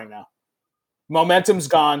 Cleveland's scoring now. Momentum's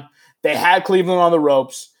gone. They had Cleveland on the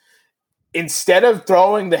ropes. Instead of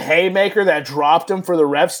throwing the haymaker that dropped him for the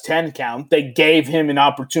ref's 10 count, they gave him an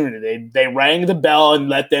opportunity. They rang the bell and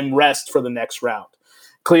let them rest for the next round.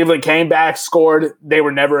 Cleveland came back, scored. They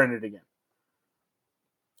were never in it again.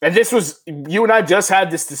 And this was, you and I just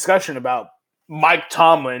had this discussion about Mike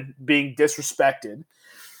Tomlin being disrespected.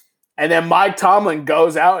 And then Mike Tomlin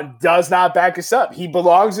goes out and does not back us up. He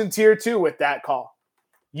belongs in tier 2 with that call.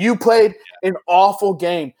 You played an awful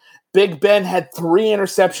game. Big Ben had 3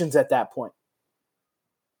 interceptions at that point.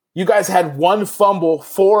 You guys had 1 fumble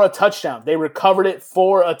for a touchdown. They recovered it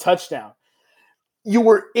for a touchdown. You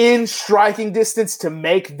were in striking distance to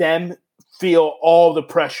make them feel all the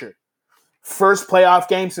pressure. First playoff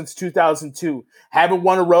game since 2002. Haven't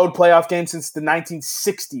won a road playoff game since the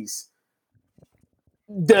 1960s.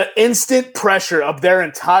 The instant pressure of their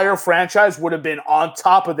entire franchise would have been on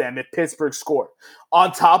top of them if Pittsburgh scored.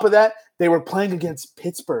 On top of that, they were playing against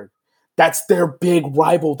Pittsburgh. That's their big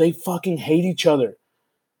rival. They fucking hate each other.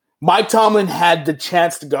 Mike Tomlin had the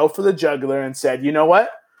chance to go for the jugular and said, you know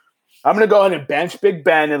what? I'm going to go ahead and bench Big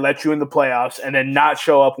Ben and let you in the playoffs and then not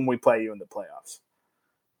show up when we play you in the playoffs.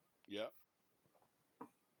 Yeah.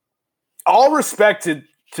 All respect to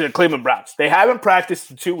the Cleveland Browns. They haven't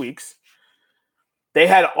practiced in 2 weeks. They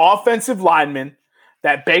had offensive linemen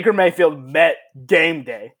that Baker Mayfield met game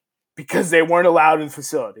day because they weren't allowed in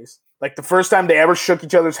facilities. Like the first time they ever shook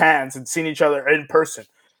each other's hands and seen each other in person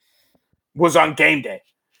was on game day.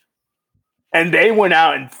 And they went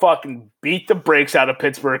out and fucking beat the brakes out of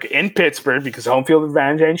Pittsburgh in Pittsburgh because home field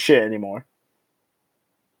advantage ain't shit anymore.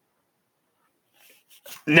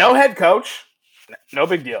 No head coach. No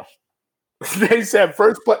big deal. They said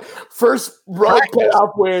first road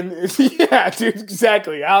playoff win. Yeah, dude,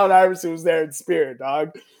 exactly. Allen Iverson was there in spirit,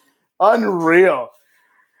 dog. Unreal.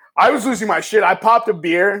 I was losing my shit. I popped a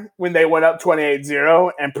beer when they went up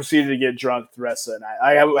 28-0 and proceeded to get drunk the rest of the night.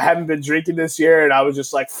 I haven't been drinking this year, and I was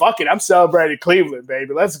just like, fuck it. I'm celebrating Cleveland,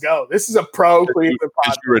 baby. Let's go. This is a pro Cleveland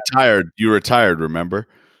podcast. You retired. You retired, remember?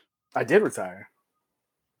 I did retire.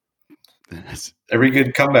 Every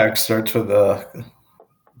good comeback starts with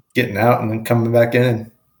getting out and then coming back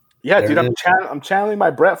in. Yeah, dude, I'm channeling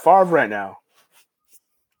my Brett Favre right now.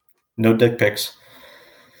 No dick pics.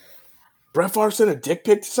 Brett Favre sent a dick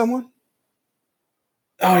pic to someone?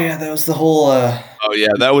 Oh, yeah, that was the whole... oh,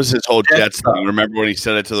 yeah, that was his whole Jets thing. Remember when he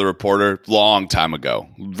said it to the reporter? Long time ago.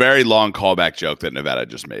 Very long callback joke that Nevada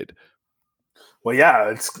just made. Well,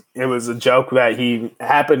 yeah, it was a joke that he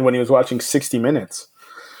happened when he was watching 60 Minutes.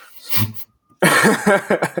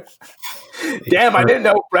 Damn, I didn't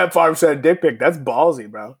know Brett Favre said a dick pic. That's ballsy,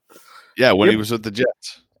 bro. Yeah, when he was with the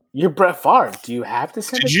Jets. You're Brett Favre. Do you have to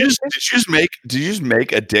send Did you just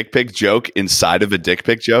make a dick pic joke inside of a dick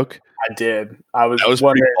pic joke? I did. That was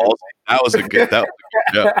pretty ballsy. That was a good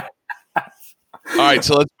joke. All right,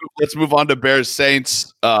 so let's move on to Bears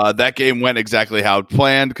Saints. That game went exactly how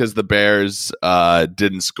planned because the Bears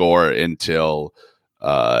didn't score until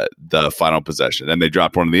the final possession, and they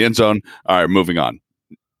dropped one in the end zone. All right, moving on.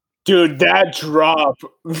 Dude, that drop.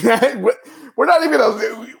 We're not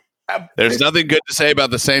even. There's nothing good to say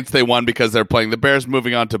about the Saints. They won because they're playing the Bears.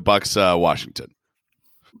 Moving on to Bucks, Washington.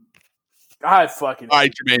 All right,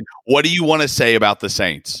 Jermaine. What do you want to say about the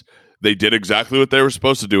Saints? They did exactly what they were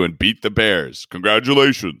supposed to do and beat the Bears.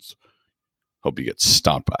 Congratulations. Hope you get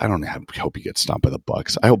stomped. I don't hope you get stomped by the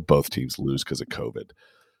Bucks. I hope both teams lose because of COVID.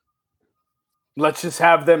 Let's just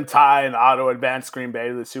have them tie and auto advance Green Bay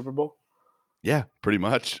to the Super Bowl. Yeah, pretty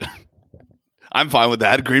much. I'm fine with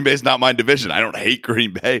that. Green Bay's not my division. I don't hate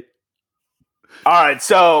Green Bay. All right,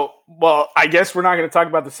 so I guess we're not going to talk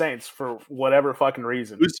about the Saints for whatever fucking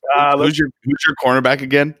reason. Who's your cornerback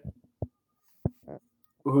again?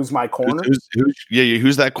 Who's my corner?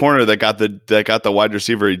 Who's that corner that got the wide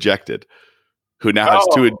receiver ejected? Who now has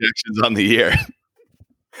 2 ejections on the year?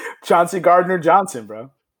 Chauncey Gardner-Johnson, bro.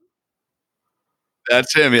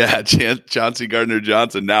 That's him, yeah. Chauncey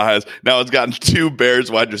Gardner-Johnson now has gotten 2 Bears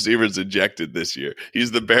wide receivers ejected this year.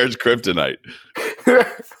 He's the Bears' kryptonite.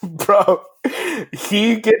 Bro,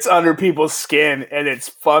 he gets under people's skin and it's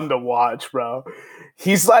fun to watch, bro.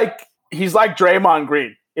 He's like Draymond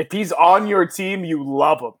Green. If he's on your team, you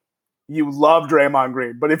love him. You love Draymond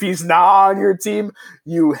Green. But if he's not on your team,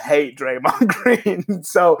 you hate Draymond Green.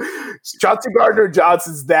 So Chauncey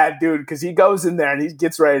Gardner-Johnson's that dude because he goes in there and he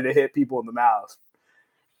gets ready to hit people in the mouth.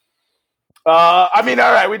 All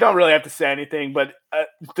right, we don't really have to say anything, but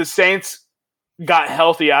the Saints got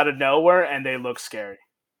healthy out of nowhere, and they look scary.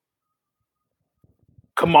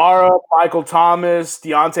 Kamara, Michael Thomas,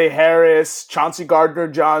 Deontay Harris, Chauncey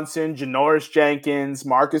Gardner-Johnson, Janoris Jenkins,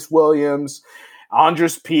 Marcus Williams,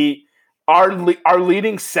 Andres Pete. Our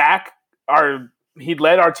leading sack, he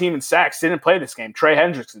led our team in sacks, didn't play this game. Trey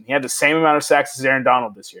Hendrickson, he had the same amount of sacks as Aaron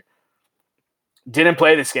Donald this year. Didn't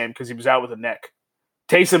play this game because he was out with a neck.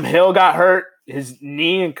 Taysom Hill got hurt, his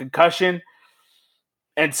knee and concussion.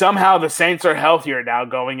 And somehow the Saints are healthier now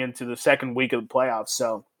going into the second week of the playoffs.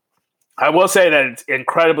 So I will say that it's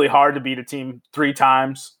incredibly hard to beat a team 3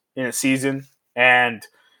 times in a season. And,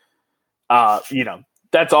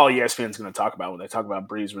 that's all ESPN's going to talk about when they talk about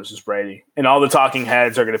Breeze versus Brady. And all the talking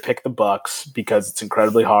heads are going to pick the Bucks because it's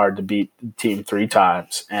incredibly hard to beat the team 3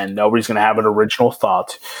 times. And nobody's going to have an original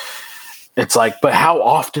thought. It's like, but how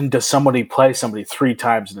often does somebody play somebody 3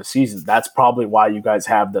 times in a season? That's probably why you guys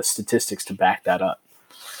have the statistics to back that up.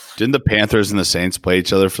 Didn't the Panthers and the Saints play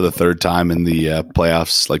each other for the 3rd time in the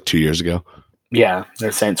playoffs like 2 years ago? Yeah,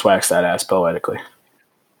 the Saints waxed that ass poetically.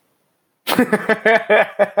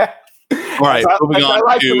 All right, moving on. I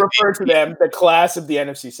like to refer to them the class of the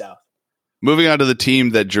NFC South. Moving on to the team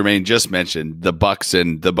that Jermaine just mentioned, the Bucks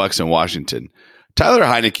in Washington. Tyler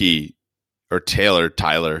Heineke or Taylor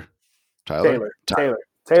Heineke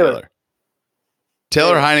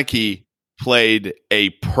played a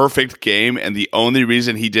perfect game, and the only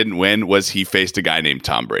reason he didn't win was he faced a guy named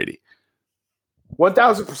Tom Brady.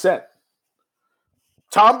 1,000%.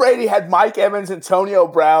 Tom Brady had Mike Evans, Antonio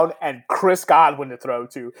Brown, and Chris Godwin to throw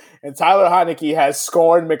to, and Tyler Heineke has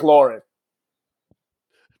Scorn McLaurin.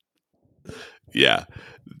 Yeah,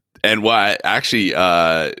 and why? Actually,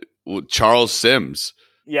 Charles Sims,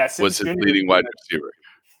 was his leading wide receiver.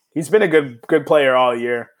 He's been a good player all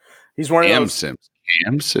year. He's one of those.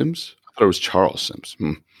 Cam Sims. I thought it was Charles Sims.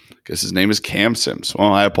 Guess his name is Cam Sims.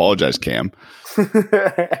 Well, I apologize, Cam.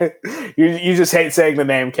 You just hate saying the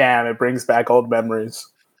name Cam. It brings back old memories.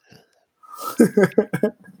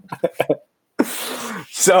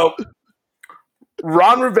 So,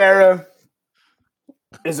 Ron Rivera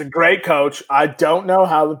is a great coach. I don't know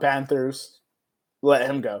how the Panthers let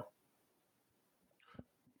him go.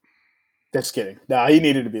 Just kidding. No, he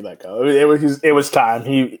needed to be let go. It was time.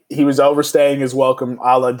 He was overstaying his welcome,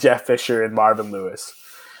 a la Jeff Fisher and Marvin Lewis.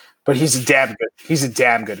 But he's a damn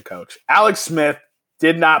good coach. Alex Smith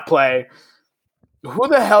did not play. Who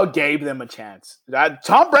the hell gave them a chance?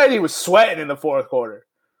 Tom Brady was sweating in the 4th quarter.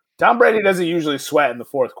 Tom Brady doesn't usually sweat in the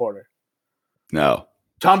 4th quarter. No.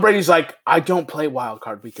 Tom Brady's like, I don't play Wild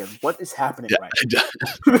Card Weekend. What is happening right now?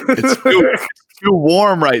 It's too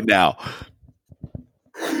warm right now.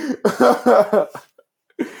 Go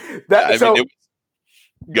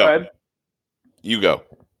ahead. You go.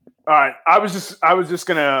 All right, I was just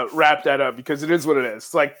gonna wrap that up because it is what it is.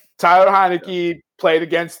 It's like Tyler Heineke played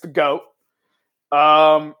against the GOAT,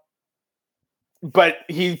 but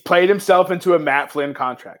he played himself into a Matt Flynn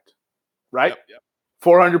contract, right? Yep.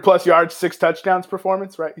 400 plus yards, 6 touchdowns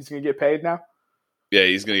performance, right? He's gonna get paid now. Yeah,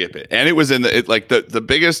 he's gonna get paid, and it was in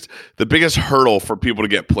the biggest hurdle for people to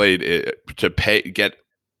get get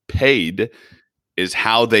paid is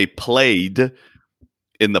how they played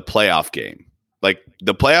in the playoff game. Like,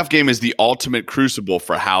 the playoff game is the ultimate crucible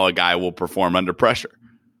for how a guy will perform under pressure.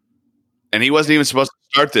 And he wasn't even supposed to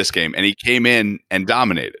start this game, and he came in and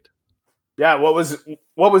dominated. Yeah, what was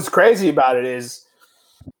crazy about it is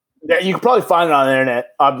that you can probably find it on the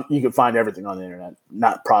internet. You can find everything on the internet.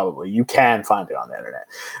 Not probably. You can find it on the internet.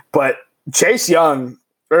 But Chase Young,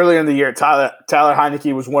 earlier in the year, Tyler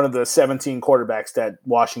Heineke was one of the 17 quarterbacks that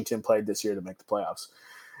Washington played this year to make the playoffs.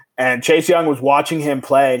 And Chase Young was watching him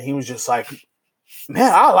play, and he was just like,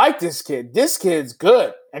 man, I like this kid. This kid's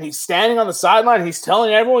good. And he's standing on the sideline. He's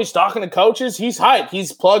telling everyone, he's talking to coaches. He's hyped.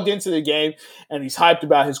 He's plugged into the game, and he's hyped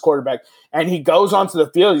about his quarterback. And he goes onto the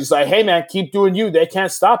field. He's like, hey, man, keep doing you. They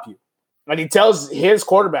can't stop you. And he tells his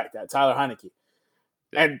quarterback that, Tyler Heineke.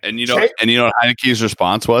 And you know what Heineke's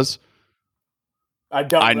response was?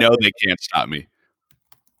 I know they can't stop me.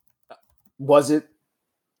 Was it?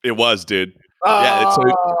 It was, dude. Yeah,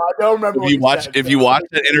 I don't remember. If you watch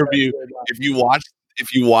that interview, if you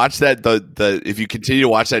continue to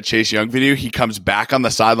watch that Chase Young video, he comes back on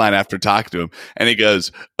the sideline after talking to him, and he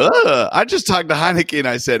goes, I just talked to Heineke, and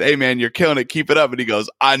I said, hey, man, you're killing it. Keep it up. And he goes,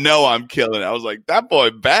 I know I'm killing it. I was like, that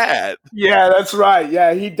boy bad. Yeah, that's right.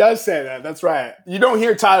 Yeah, he does say that. That's right. You don't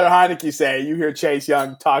hear Tyler Heineke say it. You hear Chase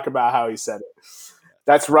Young talk about how he said it.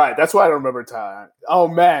 That's right. That's why I don't remember Tyler. Oh,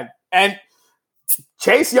 man. And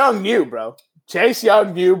Chase Young knew, bro. Chase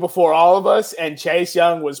Young knew before all of us, and Chase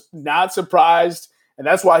Young was not surprised. And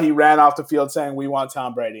that's why he ran off the field saying, we want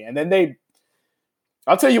Tom Brady. And then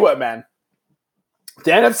I'll tell you what, man.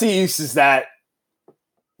 The NFC East is that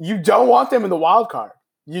you don't want them in the wild card.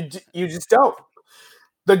 You just don't.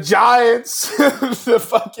 The Giants,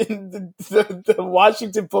 the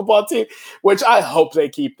Washington football team, which I hope they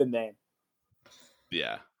keep the name.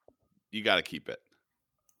 Yeah, you got to keep it.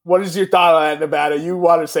 What is your thought on that, Nevada? You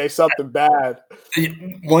want to say something bad.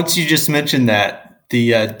 Once you just mentioned that,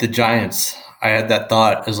 the Giants, I had that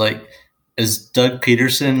thought. I was like, is Doug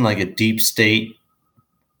Peterson like a deep state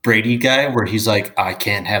Brady guy where he's like, I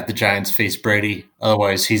can't have the Giants face Brady,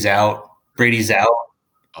 otherwise he's out. Brady's out.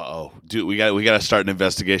 Oh, dude, we got to start an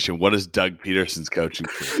investigation. What is Doug Peterson's coaching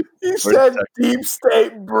for? He said deep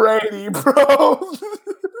state Brady, bro.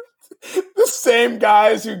 The same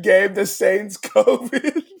guys who gave the Saints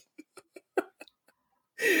COVID.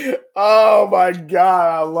 Oh, my God.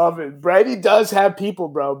 I love it. Brady does have people,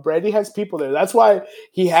 bro. Brady has people there. That's why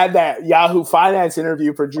he had that Yahoo Finance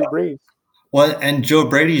interview for Drew Brees. Well, and Joe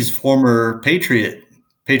Brady's former Patriot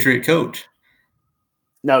coach.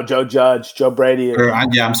 No, Joe Judge. Joe Brady.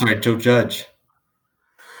 I'm sorry, Joe Judge.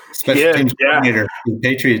 Special teams coordinator for the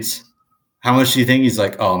Patriots. How much do you think he's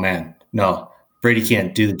like, oh, man, no. Brady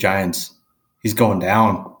can't do the Giants. He's going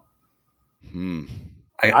down.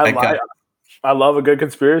 I love a good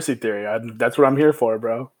conspiracy theory. That's what I'm here for,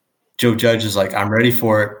 bro. Joe Judge is like, I'm ready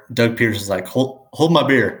for it. Doug Peterson's like, hold my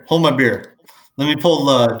beer. Hold my beer. Let me pull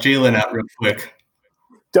Jalen out real quick.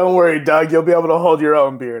 Don't worry, Doug. You'll be able to hold your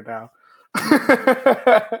own beer now.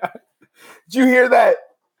 Did you hear that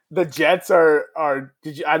the Jets are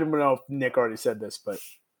I don't know if Nick already said this, but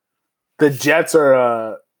the Jets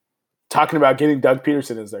are talking about getting Doug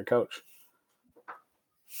Peterson as their coach.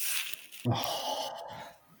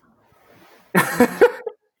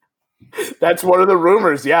 That's one of the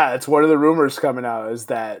rumors. Yeah, it's one of the rumors coming out is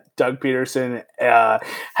that Doug Peterson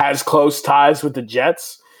has close ties with the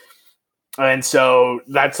Jets. And so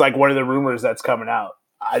that's like one of the rumors that's coming out.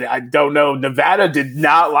 I don't know. Nevada did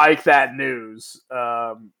not like that news.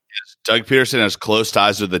 Doug Peterson has close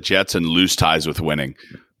ties with the Jets and loose ties with winning.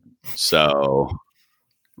 So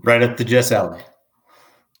right up the Jets alley.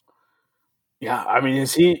 Yeah, I mean,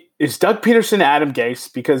 is Doug Peterson Adam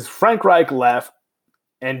Gase? Because Frank Reich left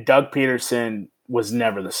and Doug Peterson was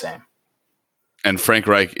never the same. And Frank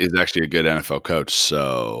Reich is actually a good NFL coach,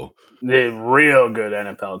 so a real good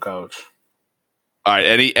NFL coach. All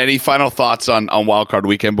right, any final thoughts on Wild Card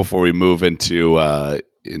Weekend before we move into this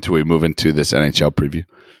NHL preview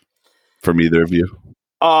from either of you?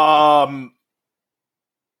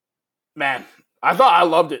 Man, I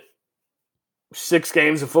loved it. 6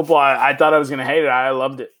 games of football. I thought I was going to hate it. I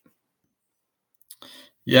loved it.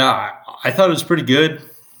 Yeah, I thought it was pretty good.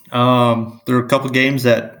 There were a couple of games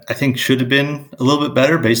that I think should have been a little bit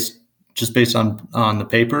better based on the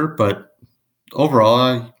paper, but overall,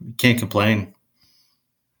 I can't complain.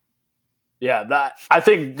 Yeah, I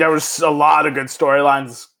think there was a lot of good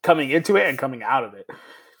storylines coming into it and coming out of it.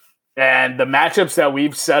 And the matchups that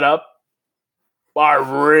we've set up are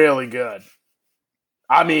really good.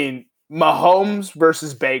 I mean, Mahomes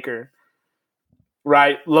versus Baker,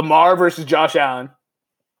 right? Lamar versus Josh Allen.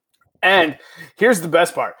 And here's the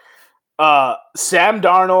best part. Sam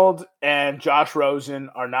Darnold and Josh Rosen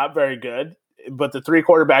are not very good, but the 3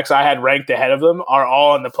 quarterbacks I had ranked ahead of them are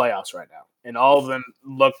all in the playoffs right now, and all of them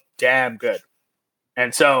look damn good.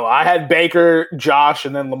 And so I had Baker, Josh,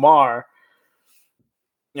 and then Lamar.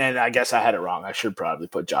 And I guess I had it wrong. I should probably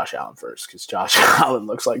put Josh Allen first because Josh Allen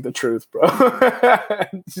looks like the truth, bro.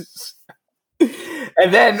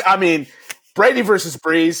 And then, I mean, Brady versus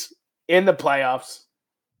Breeze in the playoffs.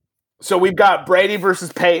 So we've got Brady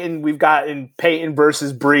versus Peyton. We've got Peyton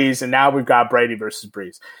versus Breeze. And now we've got Brady versus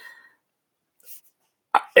Breeze.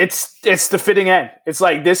 It's the fitting end. It's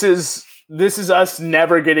like this is us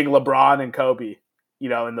never getting LeBron and Kobe,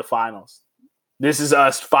 in the finals. This is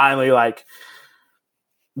us finally like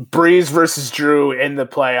Breeze versus Drew in the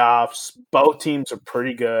playoffs. Both teams are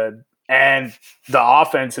pretty good, and the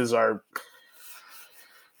offenses are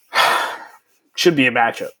should be a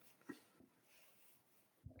matchup.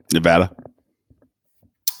 Nevada.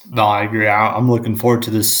 No, I agree. I'm looking forward to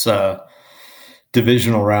this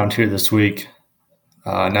divisional round here this week.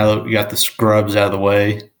 Now that we got the scrubs out of the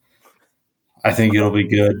way, I think it'll be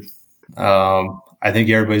good. I think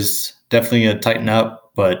everybody's definitely going to tighten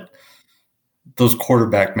up, but those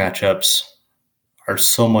quarterback matchups are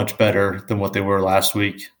so much better than what they were last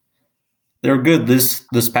week. They were good this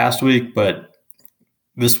past week, but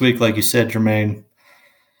this week, like you said, Jermaine,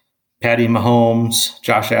 Patty Mahomes,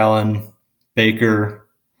 Josh Allen, Baker,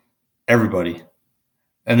 everybody.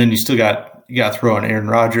 And then you still got to throw in Aaron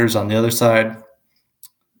Rodgers on the other side.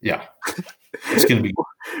 Yeah. It's going to be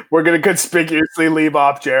we're going to conspicuously leave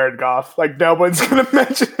off Jared Goff. Like, no one's going to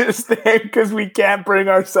mention his name because we can't bring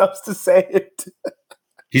ourselves to say it.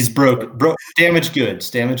 He's broke. Damaged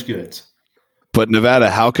goods. But Nevada,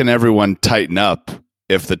 how can everyone tighten up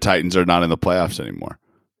if the Titans are not in the playoffs anymore?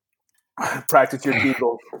 Practice your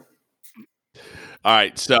people. All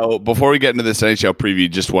right, so before we get into this NHL preview,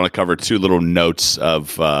 just want to cover two little notes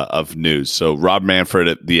of news. So Rob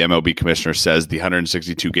Manfred, the MLB commissioner, says the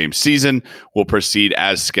 162-game season will proceed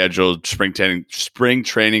as scheduled. Spring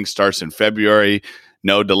training starts in February.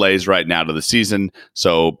 No delays right now to the season.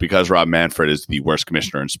 So because Rob Manfred is the worst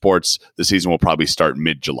commissioner in sports, the season will probably start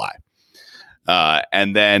mid-July.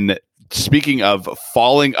 And then speaking of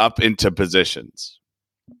falling up into positions,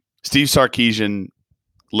 Steve Sarkisian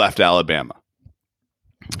left Alabama.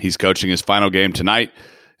 He's coaching his final game tonight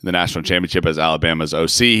in the national championship as Alabama's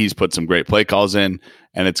OC. He's put some great play calls in,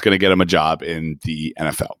 and it's going to get him a job in the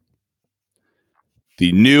NFL.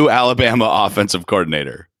 The new Alabama offensive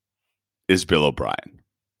coordinator is Bill O'Brien.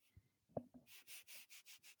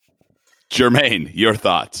 Jermaine, your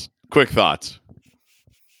thoughts. Quick thoughts.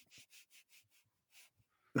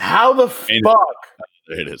 How the fuck?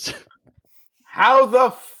 There it is. How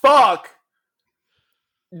the fuck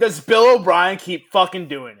does Bill O'Brien keep fucking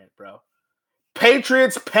doing it, bro?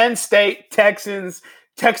 Patriots, Penn State, Texans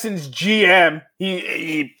GM.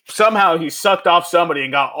 He somehow sucked off somebody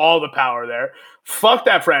and got all the power there. Fuck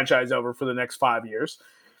that franchise over for the next 5 years.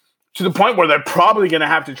 To the point where they're probably going to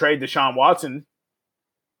have to trade Deshaun Watson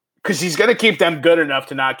because he's going to keep them good enough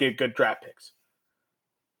to not get good draft picks.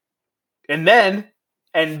 And then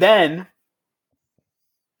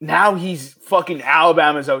now he's fucking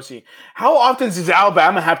Alabama's OC. How often does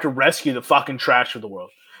Alabama have to rescue the fucking trash of the world?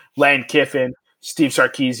 Lane Kiffin, Steve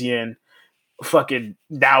Sarkisian, fucking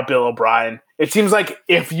now Bill O'Brien. It seems like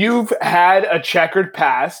if you've had a checkered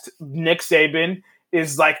past, Nick Saban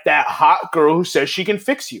is like that hot girl who says she can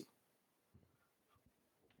fix you.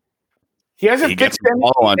 He hasn't fixed them.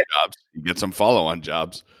 He gets some follow-on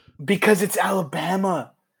jobs. Because it's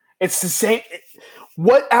Alabama. It's the same.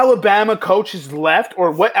 What Alabama coach has left or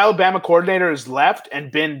what Alabama coordinator has left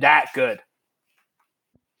and been that good?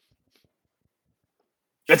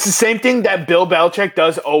 It's the same thing that Bill Belichick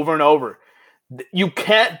does over and over. You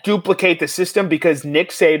can't duplicate the system because Nick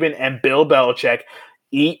Saban and Bill Belichick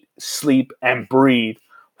eat, sleep, and breathe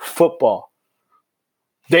football.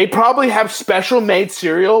 They probably have special made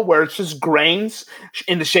cereal where it's just grains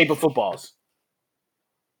in the shape of footballs.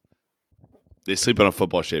 They sleep on a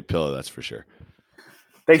football-shaped pillow, that's for sure.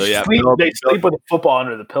 They sleep with a football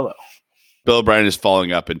under the pillow. Bill O'Brien is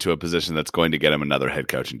falling up into a position that's going to get him another head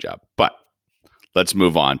coaching job. But let's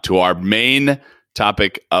move on to our main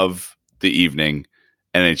topic of the evening,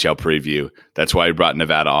 NHL preview. That's why we brought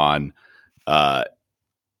Nevada on.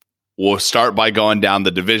 We'll start by going down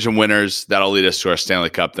the division winners. That'll lead us to our Stanley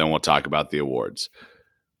Cup. Then we'll talk about the awards.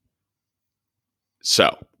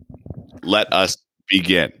 So let us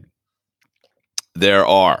begin.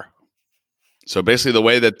 So basically the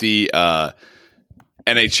way that the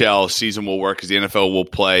NHL season will work is the NFL will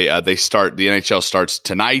play. The NHL starts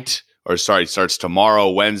tonight, starts tomorrow,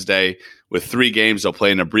 Wednesday, with 3 games. They'll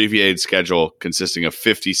play an abbreviated schedule consisting of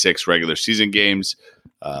 56 regular season games.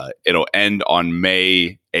 It'll end on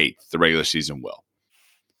May 8th. The regular season will.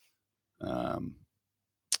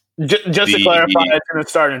 Just to clarify, it's going to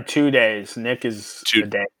start in 2 days. Nick is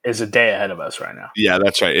a day ahead of us right now. Yeah,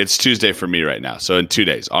 that's right. It's Tuesday for me right now. So in 2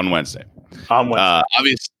 days, on Wednesday.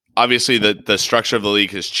 Obviously, the structure of the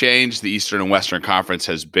league has changed. The Eastern and Western Conference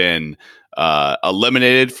has been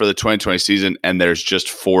eliminated for the 2020 season, and there's just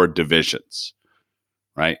 4 divisions,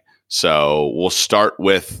 right? So we'll start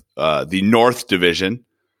with the North Division,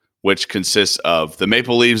 which consists of the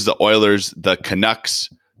Maple Leafs, the Oilers, the Canucks,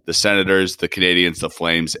 the Senators, the Canadiens, the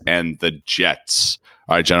Flames, and the Jets.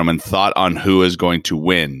 All right, gentlemen, thought on who is going to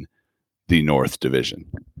win the North Division?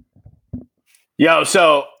 Yo,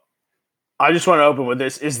 so I just want to open with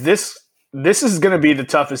this. This is going to be the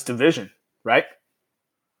toughest division, right?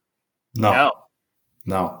 No.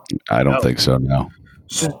 I don't think so, no.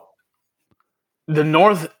 So the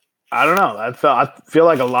North, I don't know. I feel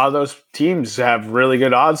like a lot of those teams have really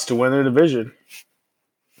good odds to win their division.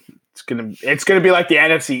 It's gonna be like the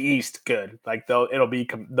NFC East, good. Like though, it'll be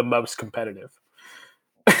the most competitive.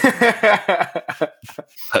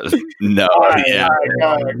 No. All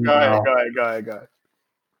right, go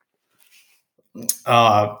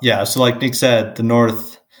ahead. So like Nick said, the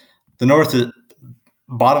North is,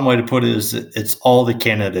 bottom way to put it is it's all the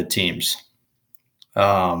Canada teams,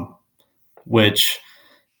 which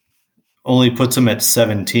only puts them at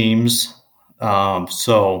 7 teams.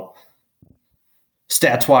 So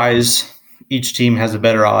stats wise, each team has a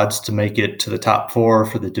better odds to make it to the top 4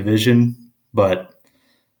 for the division. But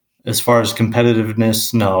as far as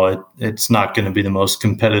competitiveness, no, it's not going to be the most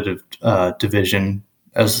competitive division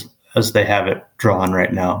as they have it drawn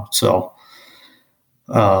right now. So,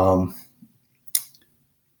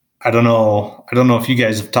 I don't know if you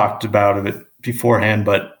guys have talked about it beforehand,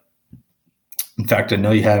 but in fact, I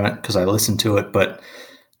know you haven't because I listened to it, but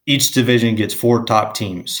each division gets 4 top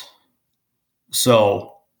teams.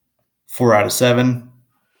 So 4 out of 7,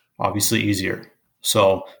 obviously easier.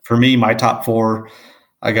 So for me, my top 4,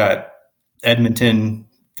 I got Edmonton,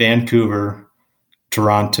 Vancouver,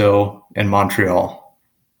 Toronto, and Montreal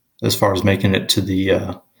as far as making it to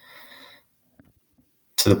the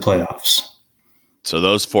playoffs. So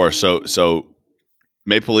those 4. So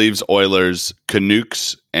Maple Leafs, Oilers,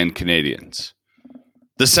 Canucks, and Canadiens.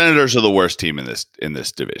 The Senators are the worst team in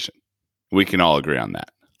this division. We can all agree on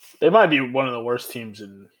that. They might be one of the worst teams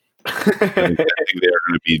in. I think they're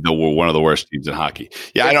going to be one of the worst teams in hockey.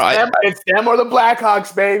 Yeah, it's them or the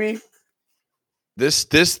Blackhawks, baby. This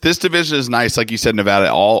division is nice, like you said,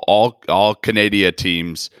 Nevada. All Canada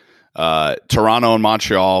teams. Toronto and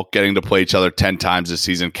Montreal getting to play each other 10 times this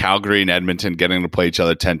season. Calgary and Edmonton getting to play each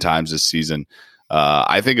other 10 times this season.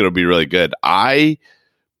 I think it'll be really good. I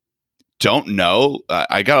don't know.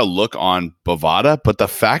 I got to look on Bovada, but the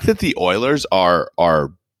fact that the Oilers are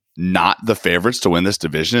not the favorites to win this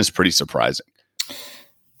division is pretty surprising.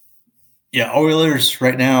 Yeah, Oilers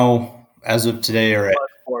right now, as of today, are at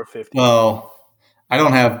 450. Well, I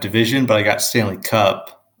don't have division, but I got Stanley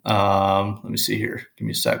Cup. Let me see here. Give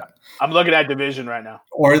me a sec. I'm looking at division right now.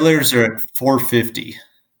 Oilers are at 450.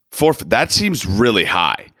 That seems really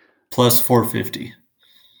high. Plus 450.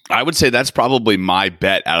 I would say that's probably my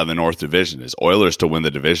bet out of the North Division is Oilers to win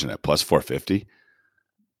the division at plus 450.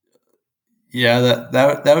 Yeah,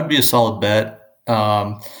 that would be a solid bet.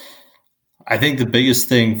 I think the biggest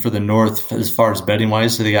thing for the North as far as betting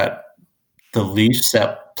wise, they got the Leafs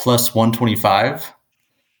at plus 125.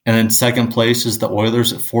 And then second place is the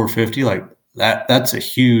Oilers at 450. Like that's a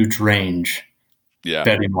huge range,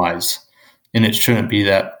 betting wise, and it shouldn't be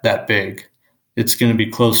that big. It's going to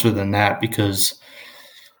be closer than that because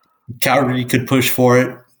Calgary could push for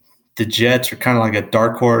it. The Jets are kind of like a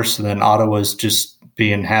dark horse, and then Ottawa's just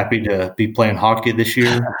being happy to be playing hockey this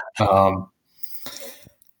year.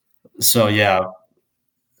 So yeah,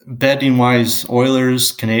 betting wise,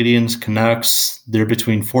 Oilers, Canadiens, Canucks, they're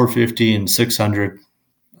between 450 and 600.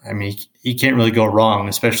 I mean, you can't really go wrong,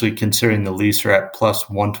 especially considering the Leafs are at plus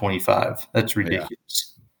 125. That's ridiculous. Yeah.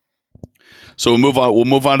 So we'll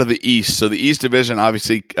move on to the East. So the East Division,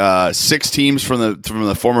 obviously, 6 teams from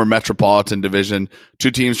the former Metropolitan Division,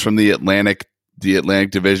 2 teams from the Atlantic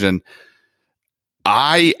Division.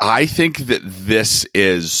 I think that this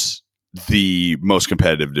is the most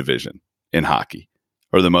competitive division in hockey,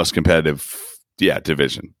 or the most competitive,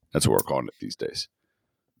 division. That's what we're calling it these days.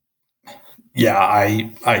 Yeah,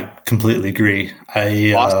 I completely agree.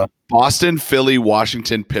 Boston, Philly,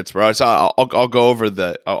 Washington, Pittsburgh. So I'll go over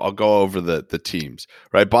the teams.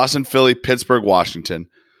 Right, Boston, Philly, Pittsburgh, Washington,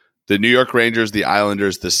 the New York Rangers, the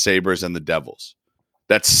Islanders, the Sabres, and the Devils.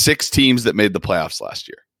 That's 6 teams that made the playoffs last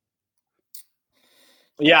year.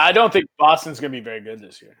 Yeah, I don't think Boston's going to be very good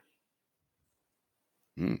this year.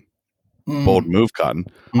 Bold move, Cotton.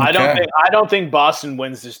 Okay. I don't think Boston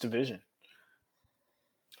wins this division.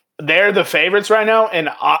 They're the favorites right now, and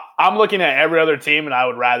I'm looking at every other team, and I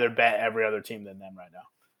would rather bet every other team than them right now.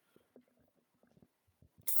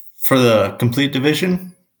 For the complete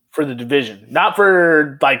division? For the division. Not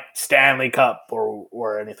for, like, Stanley Cup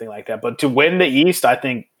or anything like that, but to win the East, I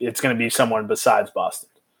think it's going to be someone besides Boston.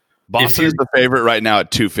 Boston is the favorite right now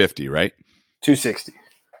at 250, right? 260.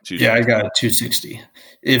 Yeah, I got 260.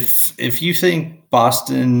 If you think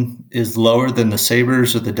Boston is lower than the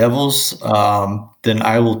Sabres or the Devils, then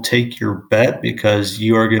I will take your bet because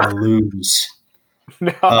you are going to lose.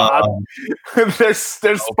 No, there's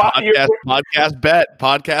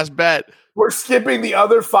podcast bet. We're skipping the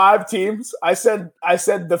other 5 teams. I said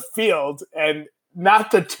the field and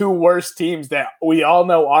not the 2 worst teams that we all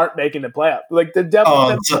know aren't making the playoff. Like the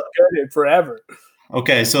Devils have been good in forever.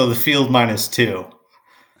 Okay, so the field -2.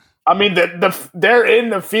 I mean, they're in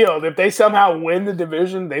the field. If they somehow win the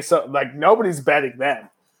division, nobody's betting them.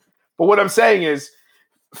 But what I'm saying is,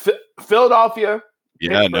 Philadelphia,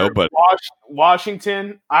 yeah, no, but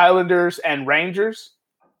Washington, Islanders, and Rangers.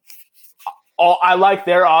 I like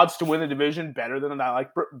their odds to win the division better than I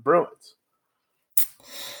like Bruins.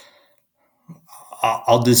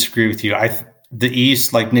 I'll disagree with you. The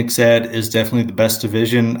East, like Nick said, is definitely the best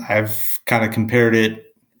division. I've kind of compared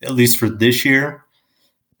it, at least for this year,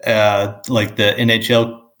 like the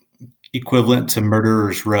NHL equivalent to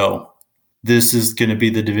Murderer's Row. This is going to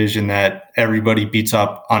be the division that everybody beats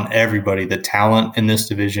up on everybody. The talent in this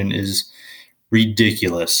division is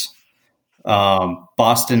ridiculous.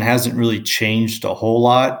 Boston hasn't really changed a whole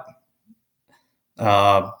lot.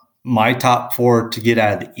 My top 4 to get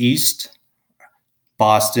out of the East: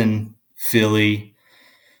 Boston, Philly,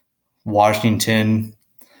 Washington,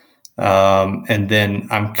 and then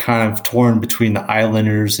I'm kind of torn between the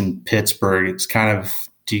Islanders and Pittsburgh. It's kind of,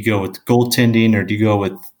 do you go with goaltending or do you go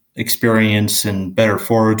with experience and better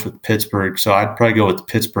forwards with Pittsburgh? So I'd probably go with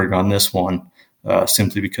Pittsburgh on this one,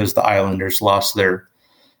 simply because the Islanders lost their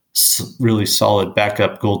really solid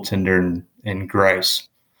backup goaltender in Greiss.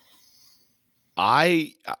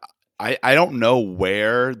 I don't know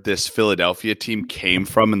where this Philadelphia team came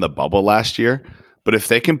from in the bubble last year, but if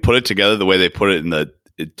they can put it together the way they put it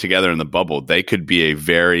together in the bubble, they could be a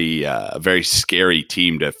very scary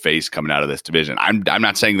team to face coming out of this division. I'm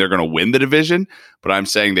not saying they're going to win the division, but I'm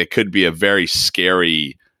saying they could be a very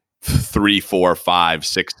scary 3, 4, 5,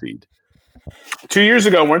 6 seed. 2 years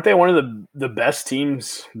ago, weren't they one of the best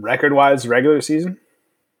teams record-wise regular season?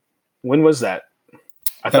 When was that?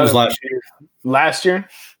 That was last year. Last year?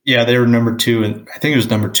 Yeah, they were number 2, and I think it was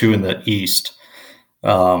number 2 in the East.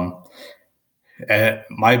 My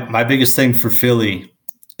biggest thing for Philly,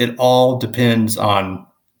 it all depends on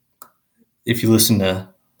if you listen to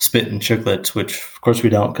Spit and Chicklets, which of course we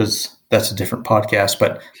don't because that's a different podcast.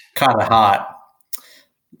 But Carter Hart,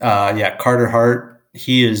 Carter Hart,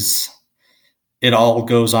 it all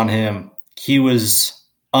goes on him. He was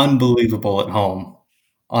unbelievable at home.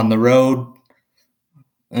 On the road,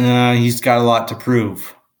 he's got a lot to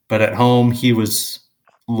prove. But at home, he was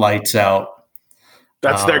lights out.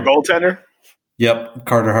 That's their goaltender? Yep,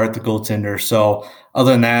 Carter Hart, the goaltender. So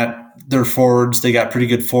other than that, their forwards, they got pretty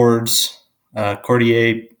good forwards.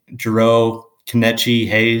 Cordier, Giroux, Konecny,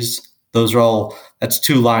 Hayes. That's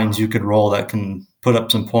 2 lines you could roll that can put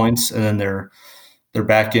up some points. And then they're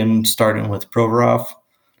back in starting with Provorov.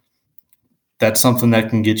 That's something that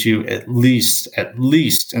can get you at least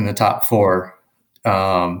in the top 4.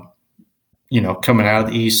 Coming out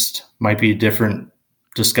of the East might be a different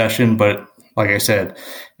discussion, but like I said,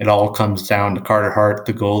 it all comes down to Carter Hart,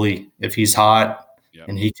 the goalie. If he's hot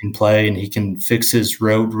and he can play and he can fix his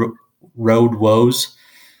road woes,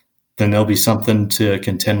 then there'll be something to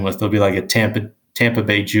contend with. There'll be like a Tampa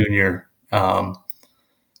Bay Junior.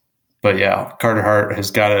 But yeah, Carter Hart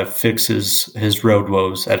has got to fix his road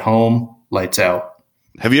woes at home. Lights out.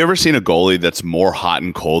 Have you ever seen a goalie that's more hot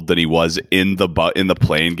and cold than he was in the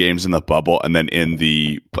playing games in the bubble, and then in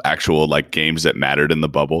the actual games that mattered in the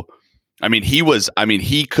bubble? I mean, he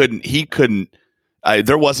couldn't.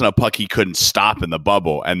 There wasn't a puck he couldn't stop in the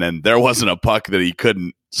bubble, and then there wasn't a puck that he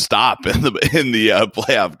couldn't stop in the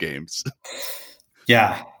playoff games.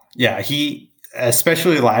 Yeah. He,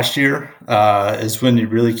 especially last year, is when he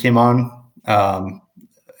really came on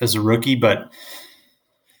as a rookie, but.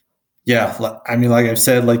 Yeah, I mean, like I've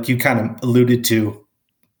said, like you kind of alluded to,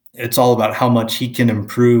 it's all about how much he can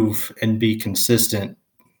improve and be consistent.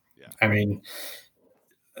 Yeah. I mean,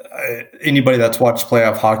 anybody that's watched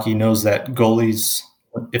playoff hockey knows that goalies,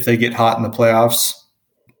 if they get hot in the playoffs,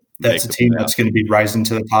 that's a team that's going to be rising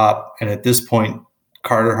to the top. And at this point,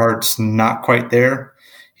 Carter Hart's not quite there.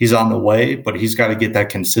 He's on the way, but he's got to get that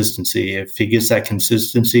consistency. If he gets that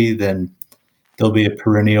consistency, then there'll be a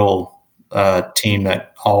perennial team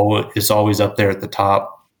that is always up there at the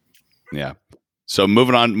top. Yeah. So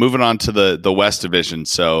moving on to the West Division.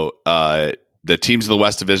 So the teams of the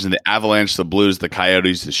West Division: the Avalanche, the Blues, the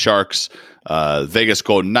Coyotes, the Sharks, Vegas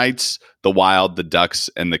Golden Knights, the Wild, the Ducks,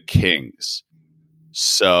 and the Kings.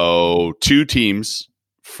 So 2 teams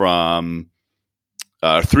from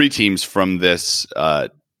three teams from this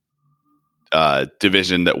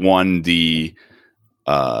division that won that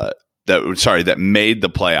made the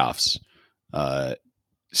playoffs.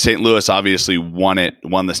 St. Louis obviously won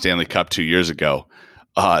the Stanley Cup 2 years ago.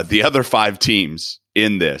 The other five teams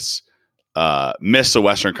in this missed the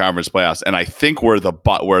Western Conference playoffs, and I think we're the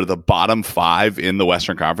bottom five in the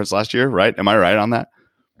Western Conference last year, right? Am I right on that?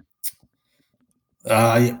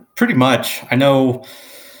 Pretty much. I know.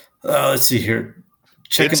 Let's see here.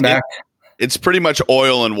 Checking back. It's pretty much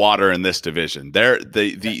oil and water in this division. The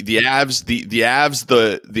Avs,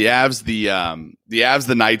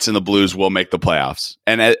 the Knights, and the Blues will make the playoffs,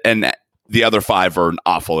 and the other five are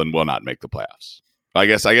awful and will not make the playoffs. I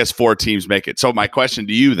guess four teams make it. So my question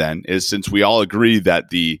to you then is, since we all agree that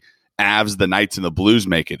the Avs, the Knights, and the Blues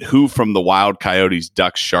make it, who from the Wild, Coyotes,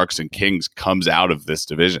 Ducks, Sharks, and Kings comes out of this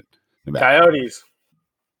division? Coyotes.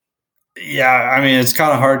 Yeah, I mean, it's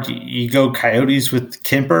kind of hard. You go Coyotes with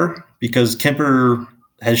Kemper, because Kemper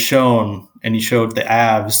has shown, and he showed the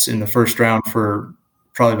Avs in the first round for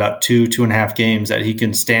probably about 2.5 games, that he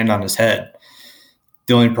can stand on his head.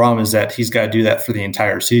 The only problem is that he's got to do that for the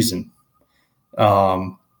entire season.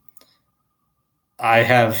 I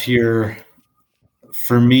have here,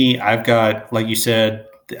 for me, I've got, like you said,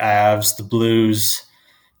 the Avs, the Blues,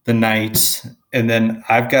 the Knights, and then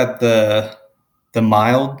I've got the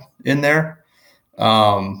Mild in there,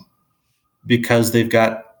 because they've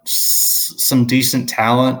got some decent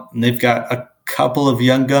talent, and they've got a couple of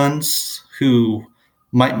young guns who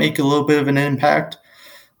might make a little bit of an impact,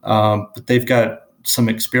 but they've got some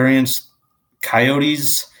experience.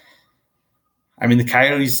 Coyotes, I mean, the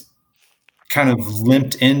Coyotes kind of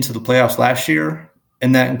limped into the playoffs last year,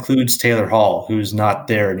 and that includes Taylor Hall, who's not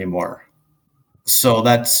there anymore. So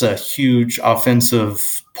that's a huge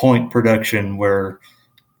offensive point production where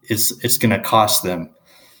it's going to cost them.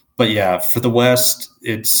 But yeah, for the West,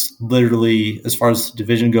 it's literally, as far as the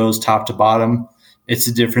division goes, top to bottom, it's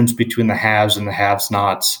the difference between the haves and the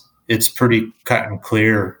have-nots. It's pretty cut and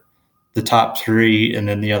clear, the top three and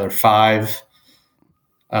then the other five.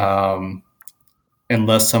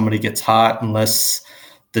 Unless somebody gets hot, unless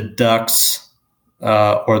the Ducks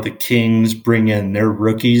or the Kings bring in their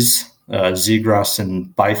rookies, Zegras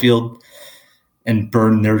and Byfield, and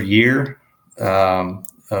burn their year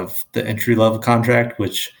of the entry-level contract,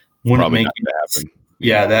 which wouldn't Probably make happen.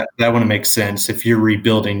 Yeah, that wouldn't make sense. If you're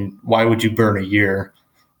rebuilding, why would you burn a year?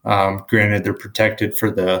 Granted, they're protected for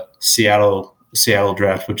the Seattle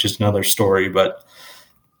draft, which is another story, but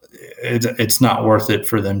it's not worth it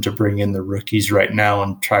for them to bring in the rookies right now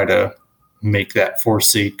and try to make that 4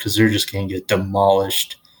 seed, because they're just going to get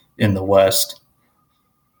demolished in the West.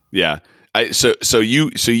 Yeah. So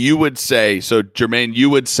you would say, Jermaine, you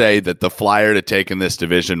would say that the flyer to take in this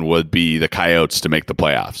division would be the Coyotes to make the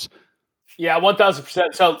playoffs. Yeah,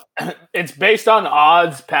 1,000%. So it's based on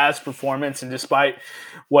odds, past performance, and despite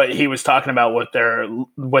what he was talking about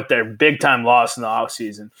with their big time loss in the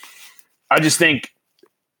offseason, I just think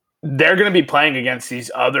they're going to be playing against these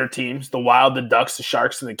other teams, the Wild, the Ducks, the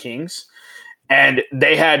Sharks, and the Kings, and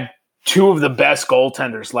they had two of the best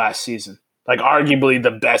goaltenders last season. Like arguably the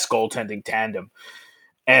best goaltending tandem.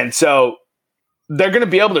 And so they're going to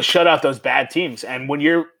be able to shut out those bad teams. And when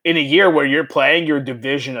you're in a year where you're playing your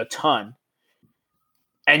division a ton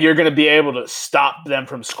and you're going to be able to stop them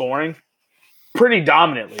from scoring pretty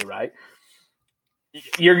dominantly, right?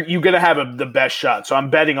 You're going to have the best shot. So I'm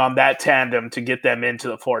betting on that tandem to get them into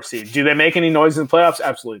the 4 seed. Do they make any noise in the playoffs?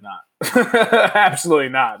 Absolutely not. Absolutely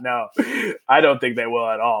not. No, I don't think they will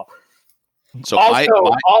at all. So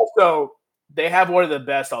also, they have one of the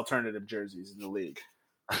best alternative jerseys in the league.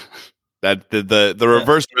 That the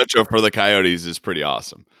reverse retro for the Coyotes is pretty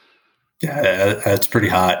awesome. Yeah, that's pretty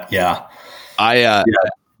hot. Yeah.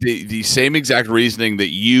 The same exact reasoning that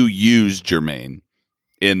you used, Jermaine,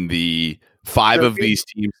 in the 5 of these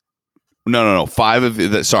teams. No. 5 of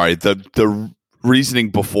the reasoning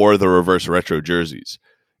before the reverse retro jerseys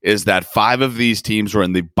is that 5 of these teams were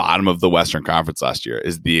in the bottom of the Western Conference last year,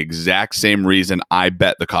 is the exact same reason I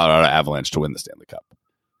bet the Colorado Avalanche to win the Stanley Cup.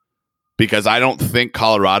 Because I don't think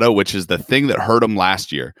Colorado, which is the thing that hurt them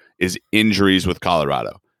last year, is injuries with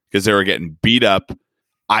Colorado, because they were getting beat up.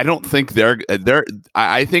 I don't think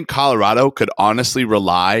I think Colorado could honestly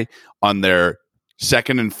rely on their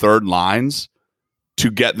second and third lines to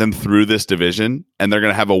get them through this division, and they're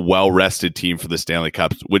going to have a well-rested team for the Stanley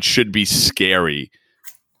Cup, which should be scary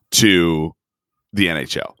to the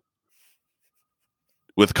NHL.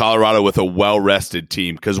 With Colorado with a well-rested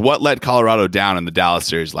team, because what let Colorado down in the Dallas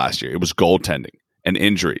series last year? It was goaltending and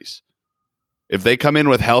injuries. If they come in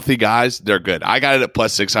with healthy guys, they're good. I got it at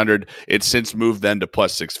plus 600. It's since moved then to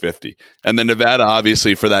plus 650. And then Nevada,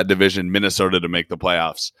 obviously, for that division, Minnesota to make the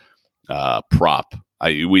playoffs. Prop.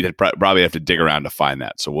 We'd probably have to dig around to find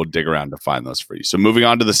that. So we'll dig around to find those for you. So moving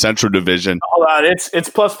on to the Central Division. Hold on. It's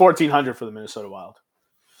plus 1,400 for the Minnesota Wild.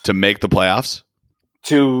 To make the playoffs?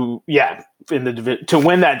 To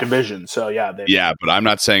win that division. So, yeah. But I'm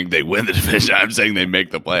not saying they win the division. I'm saying they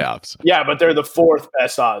make the playoffs. Yeah, but they're the fourth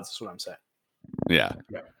best odds. That's what I'm saying. Yeah.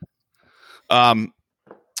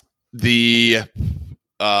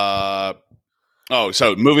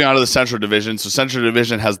 So moving on to the Central Division. So Central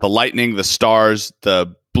Division has the Lightning, the Stars,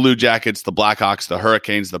 the Blue Jackets, the Blackhawks, the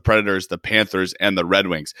Hurricanes, the Predators, the Panthers, and the Red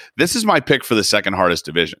Wings. This is my pick for the second hardest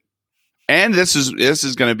division, and this is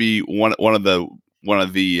going to be one of the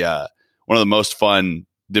most fun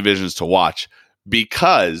divisions to watch,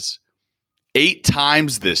 because 8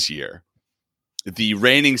 times this year, the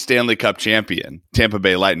reigning Stanley Cup champion, Tampa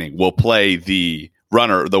Bay Lightning, will play the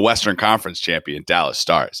Western Conference champion, Dallas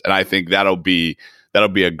Stars, and I think that'll be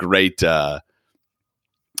a great game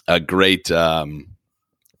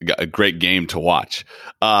to watch.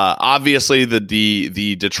 Obviously,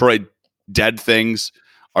 the Detroit Dead Things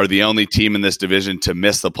are the only team in this division to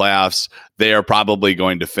miss the playoffs. They are probably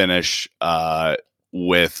going to finish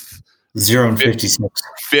with 0-56.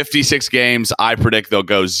 56 games. I predict they'll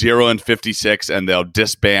go 0-56, and they'll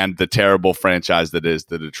disband the terrible franchise that is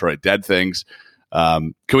the Detroit Dead Things.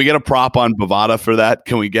 Can we get a prop on Bovada for that?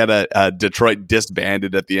 Can we get a Detroit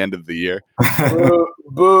disbanded at the end of the year?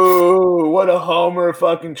 Boo. What a homer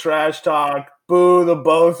fucking trash talk. Boo, the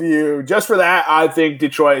both of you. Just for that, I think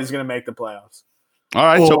Detroit is going to make the playoffs. All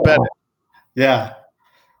right, so bet it. Yeah.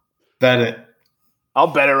 Bet it. I'll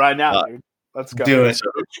bet it right now, dude. Let's go. Do it.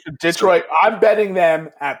 Detroit, I'm betting them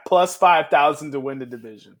at plus 5,000 to win the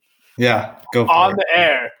division. Yeah, go for on it. The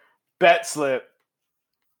air. Bet slip.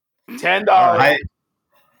 $10. Right.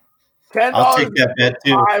 $10. I'll take that bet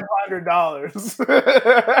too.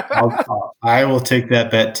 $500. I will take that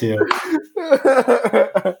bet too.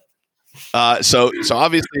 So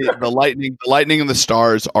obviously the Lightning and the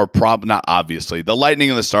Stars are the Lightning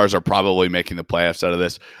and the Stars are probably making the playoffs out of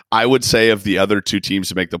this. I would say of the other 2 teams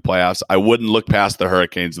to make the playoffs, I wouldn't look past the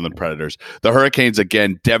Hurricanes and the Predators. The Hurricanes,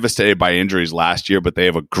 again, devastated by injuries last year, but they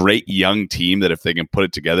have a great young team that if they can put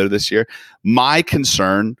it together this year. My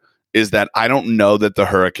concern is that I don't know that the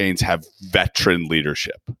Hurricanes have veteran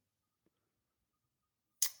leadership.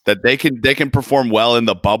 That they can perform well in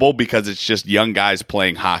the bubble because it's just young guys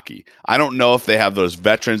playing hockey. I don't know if they have those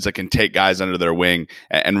veterans that can take guys under their wing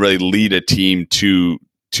and really lead a team to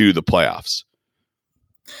the playoffs.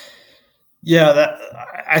 Yeah,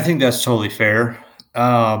 I think that's totally fair.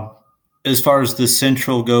 As far as the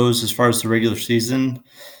Central goes, as far as the regular season,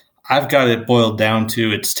 I've got it boiled down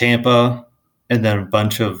to it's Tampa and then a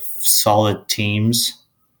bunch of solid teams.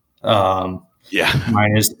 Minus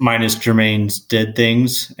Jermaine's Dead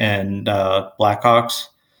Things and Blackhawks.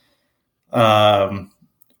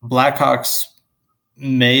 Blackhawks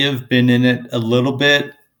may have been in it a little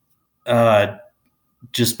bit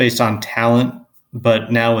just based on talent,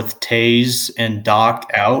 but now with Taze and Doc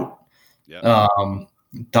out,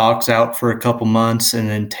 Doc's out for a couple months, and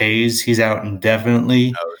then Taze, he's out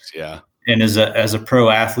indefinitely. And as a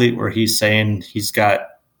pro athlete, where he's saying he's got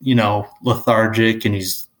lethargic and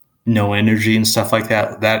he's no energy and stuff like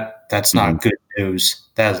that. That's not good news.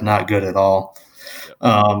 That is not good at all.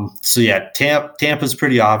 Tampa's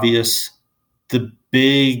pretty obvious. The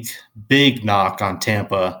big knock on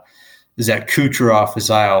Tampa is that Kucherov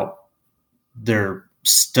is out, their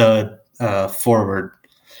stud forward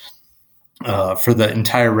for the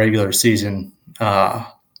entire regular season,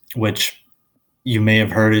 which you may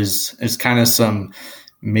have heard is kind of some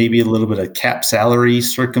maybe a little bit of cap salary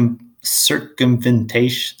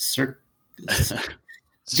circumventation,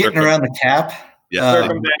 getting around the cap.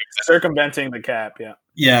 Circumventing the cap, yeah.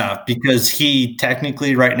 Yeah, because he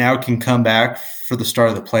technically right now can come back for the start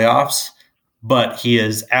of the playoffs, but he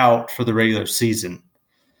is out for the regular season.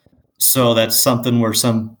 So that's something where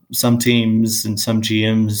some teams and some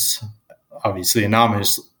GMs, obviously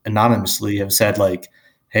anonymously, have said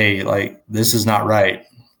hey, this is not right.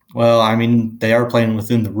 Well, I mean, they are playing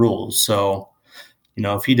within the rules, so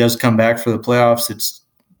if he does come back for the playoffs, it's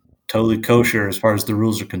totally kosher as far as the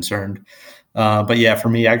rules are concerned. But yeah, for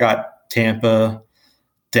me, I got Tampa,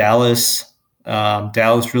 Dallas.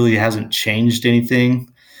 Dallas really hasn't changed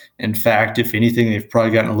anything. In fact, if anything, they've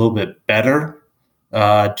probably gotten a little bit better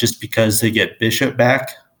just because they get Bishop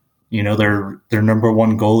back. Their number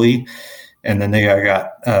one goalie. And then they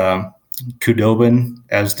got Khudobin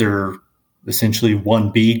as their essentially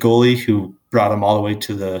 1B goalie who brought them all the way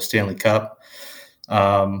to the Stanley Cup.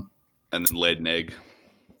 And then laid an egg.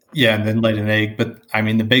 Yeah, and then laid an egg. But I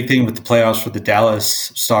mean, the big thing with the playoffs for the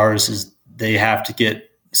Dallas Stars is they have to get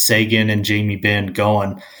Sagan and Jamie Benn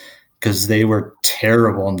going because they were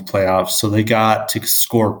terrible in the playoffs. So they got to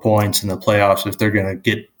score points in the playoffs if they're going to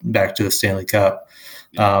get back to the Stanley Cup.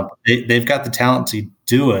 They've got the talent to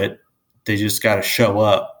do it. They just got to show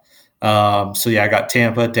up. So yeah, I got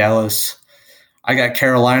Tampa, Dallas. I got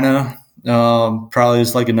Carolina. Probably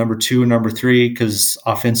is like a number 2 and number 3 because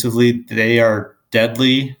offensively they are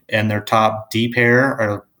deadly, and their top D pair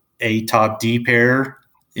are a top D pair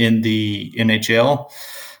in the NHL.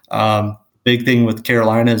 Big thing with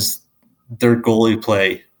Carolina is their goalie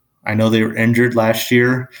play. I know they were injured last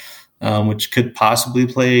year, which could possibly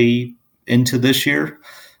play into this year.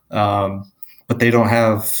 But they don't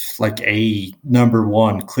have like a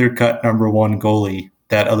clear-cut number one goalie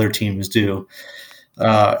that other teams do.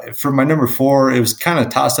 For my number 4, it was kind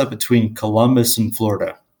of tossed up between Columbus and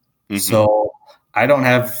Florida. Mm-hmm. So I don't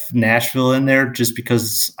have Nashville in there just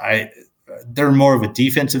because they're more of a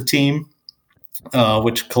defensive team,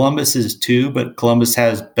 which Columbus is too, but Columbus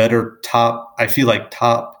has better top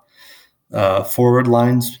forward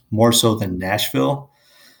lines more so than Nashville.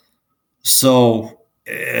 So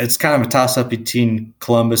it's kind of a toss-up between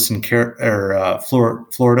Columbus and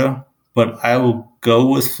Florida, but I will go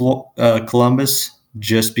with Columbus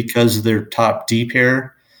just because of their top D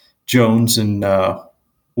pair, Jones and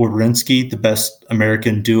Werenski, the best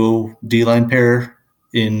American duo D-line pair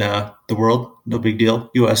in the world. No big deal,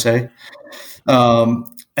 USA. And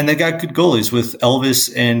they got good goalies with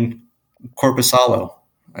Elvis and Korpisalo.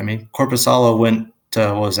 I mean, Korpisalo went,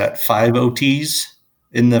 5 OTs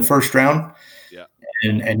in the first round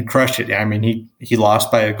and crushed it. I mean, he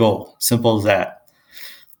lost by a goal. Simple as that.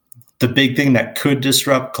 The big thing that could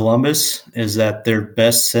disrupt Columbus is that their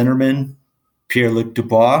best centerman, Pierre-Luc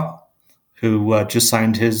Dubois, who just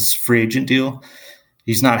signed his free agent deal,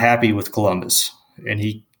 he's not happy with Columbus. And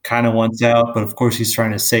he kind of wants out, but of course he's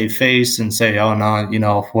trying to save face and say, oh,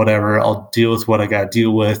 no, whatever, I'll deal with what I got to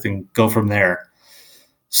deal with and go from there.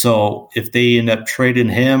 So if they end up trading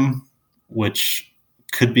him, which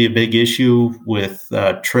could be a big issue with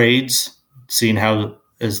trades, seeing how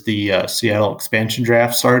as the Seattle expansion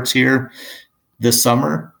draft starts here this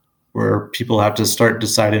summer, where people have to start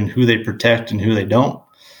deciding who they protect and who they don't,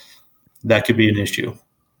 that could be an issue.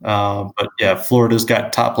 But yeah, Florida's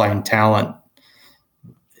got top line talent.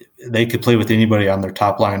 They could play with anybody on their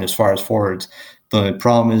top line as far as forwards. The only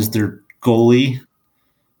problem is their goalie.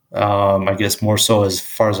 I guess more so as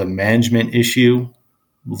far as a management issue,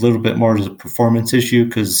 a little bit more as a performance issue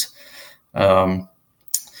because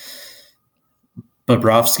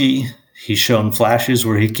Bobrovsky, he's shown flashes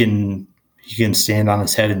where he can stand on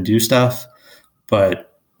his head and do stuff,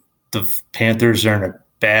 but the Panthers are in a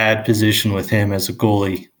bad position with him as a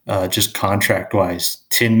goalie, just contract wise.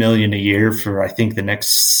 $10 million a year for I think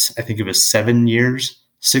it was 7 years,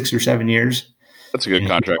 6 or 7 years. That's a good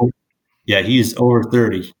contract. Yeah, he's over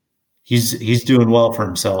 30. He's doing well for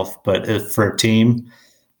himself, but for a team,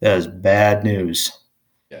 that is bad news.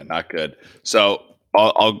 Yeah, not good. So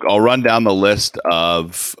I'll run down the list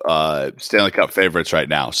of Stanley Cup favorites right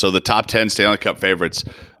now. So the top 10 Stanley Cup favorites,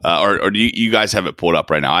 or do you guys have it pulled up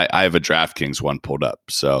right now? I have a DraftKings one pulled up.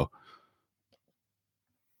 So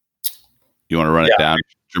you want to run it down?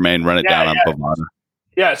 Jermaine, run it down on Bovada.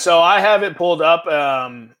 Yeah, so I have it pulled up.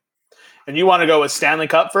 And you want to go with Stanley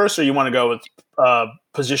Cup first, or you want to go with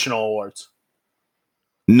positional awards?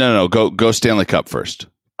 No, go Stanley Cup first.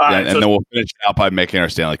 Right, and then we'll finish out by making our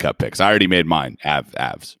Stanley Cup picks. I already made mine.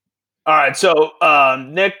 Avs. All right. So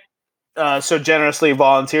Nick so generously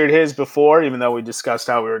volunteered his before, even though we discussed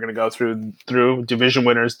how we were going to go through division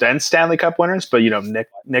winners, then Stanley Cup winners. But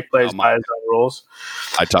Nick plays by his own rules.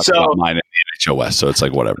 I talked about mine in the NHL West, so it's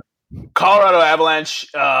like whatever. Colorado Avalanche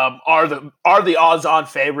are the odds-on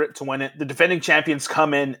favorite to win it. The defending champions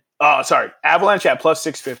come in. Avalanche at plus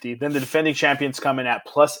 650. Then the defending champions come in at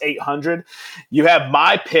plus 800. You have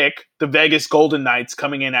my pick, the Vegas Golden Knights,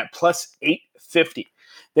 coming in at plus 850.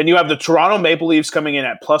 Then you have the Toronto Maple Leafs coming in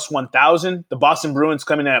at plus 1,000. The Boston Bruins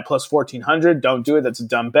coming in at plus 1,400. Don't do it. That's a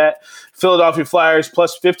dumb bet. Philadelphia Flyers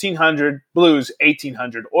plus 1,500. Blues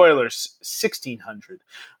 1,800. Oilers 1,600.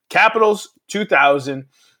 Capitals 2,000.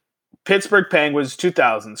 Pittsburgh Penguins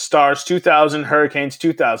 2,000. Stars 2,000. Hurricanes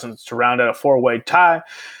 2,000 to round out a four-way tie.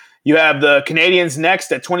 You have the Canadiens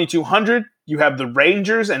next at 2,200. You have the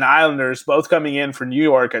Rangers and Islanders both coming in for New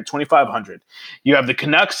York at 2,500. You have the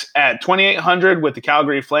Canucks at 2,800 with the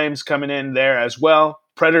Calgary Flames coming in there as well.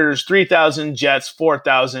 Predators 3,000. Jets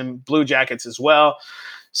 4,000. Blue Jackets as well.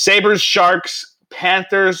 Sabres, Sharks,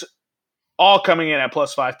 Panthers all coming in at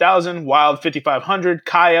plus 5,000. Wild 5,500,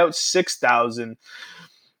 Coyotes 6,000,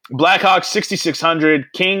 Blackhawks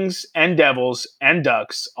 6,600, Kings and Devils and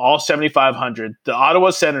Ducks all 7,500. The Ottawa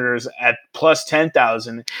Senators at plus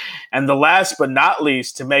 10,000, and the last but not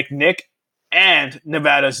least, to make Nick and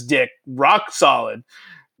Nevada's dick rock solid,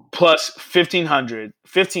 plus 15,000,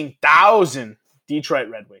 Detroit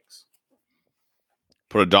Red Wings.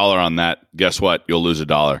 Put $1 on that. Guess what? You'll lose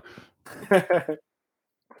 $1.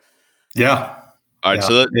 Yeah. All right,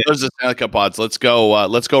 so those are the Stanley Cup odds. Let's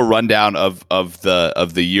go rundown of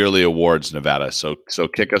the yearly awards, Nevada. So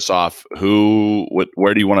kick us off.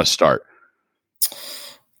 Where do you want to start?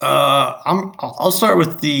 I'll start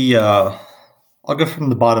with the. I'll go from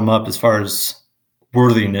the bottom up as far as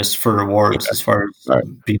worthiness for awards. Okay. As far as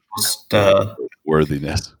people's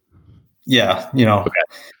worthiness. Yeah,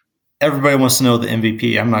 everybody wants to know the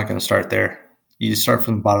MVP. I'm not going to start there. You start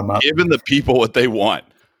from the bottom up. Giving the people what they want.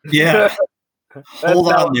 Yeah.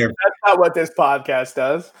 Hold on there. That's not what this podcast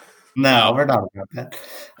does. No, we're not about that.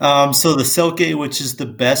 So the Selke, which is the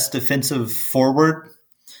best defensive forward,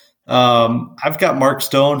 I've got Mark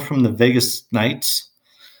Stone from the Vegas Knights.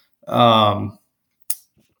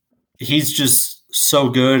 He's just so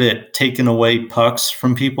good at taking away pucks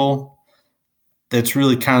from people. That's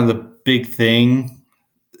really kind of the big thing.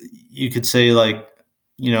 You could say, my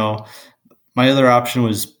other option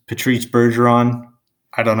was Patrice Bergeron.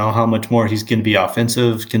 I don't know how much more he's going to be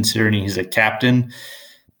offensive, considering he's a captain.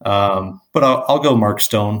 But I'll go Mark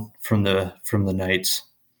Stone from the Knights.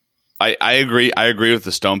 I agree. I agree with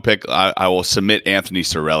the Stone pick. I will submit Anthony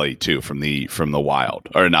Cirelli too from the Wild,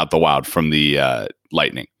 or not the Wild, from the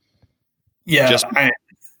Lightning. Yeah,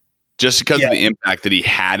 just because of the impact that he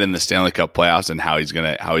had in the Stanley Cup playoffs and how he's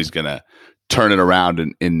gonna turn it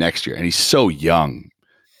around in next year, and he's so young.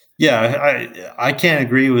 Yeah, I can't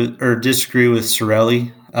agree with or disagree with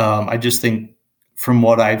Cirelli. I just think from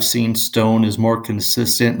what I've seen, Stone is more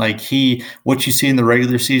consistent. What you see in the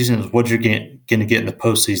regular season is what you're going to get in the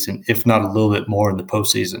postseason, if not a little bit more in the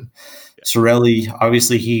postseason. Yeah. Cirelli,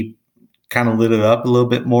 obviously, he kind of lit it up a little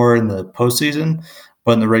bit more in the postseason,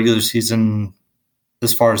 but in the regular season,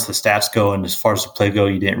 as far as the stats go and as far as the play go,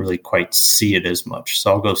 you didn't really quite see it as much.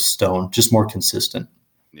 So I'll go Stone, just more consistent.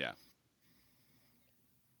 Yeah.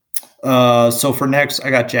 So for next, I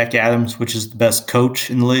got Jack Adams, which is the best coach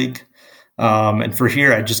in the league. And for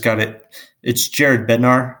here, I just got it. It's Jared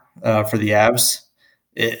Bednar for the Avs.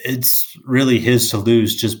 It's really his to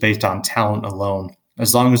lose just based on talent alone.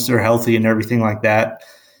 As long as they're healthy and everything like that,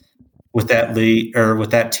 with that league or with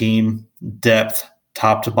that team, depth,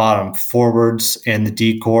 top to bottom, forwards and the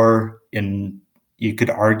decor, and you could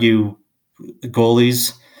argue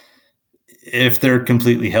goalies, if they're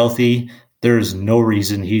completely healthy, there is no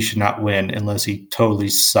reason he should not win unless he totally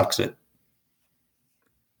sucks it.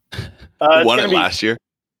 Who won it last year?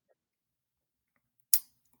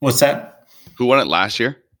 What's that? Who won it last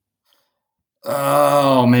year?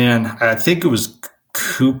 Oh, man. I think it was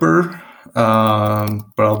Cooper, but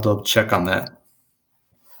I'll double check on that.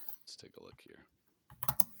 Let's take a look here.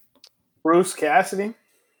 Bruce Cassidy?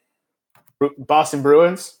 Boston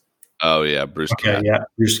Bruins? Oh, yeah. Bruce Cassidy. Yeah,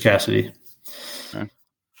 Bruce Cassidy. Okay.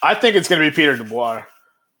 I think it's going to be Peter Dubois.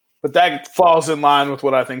 But that falls in line with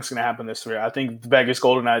what I think is going to happen this year. I think the Vegas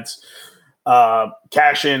Golden Knights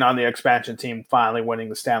cash in on the expansion team, finally winning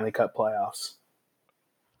the Stanley Cup playoffs.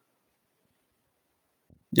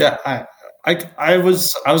 Yeah, I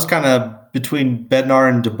was kind of between Bednar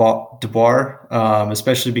and Dubois,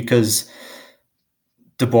 especially because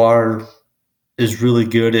Dubois is really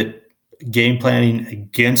good at game planning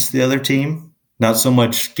against the other team. Not so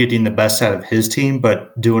much getting the best out of his team,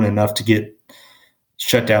 but doing enough to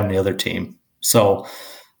shut down the other team. So,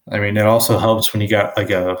 I mean, it also helps when you got they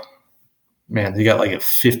got like a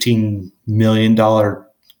 $15 million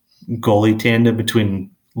goalie tandem between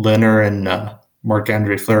Leonard and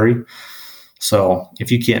Marc-Andre Fleury. So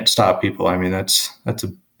if you can't stop people, I mean, that's a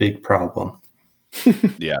big problem.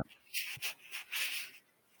 Yeah.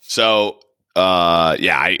 So,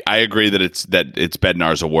 I agree that it's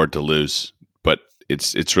Bednar's award to lose, but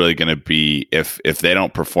it's really going to be if they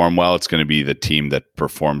don't perform well, it's going to be the team that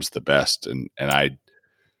performs the best. The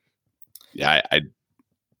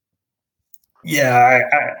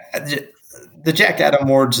Jack Adams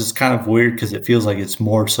Awards is kind of weird because it feels like it's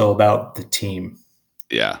more so about the team.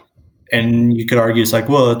 Yeah. And you could argue it's like,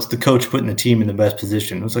 well, it's the coach putting the team in the best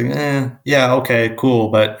position. It's like, yeah, okay, cool.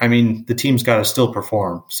 But I mean, the team's got to still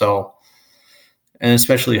perform. So, and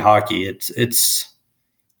especially hockey, it's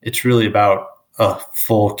really about a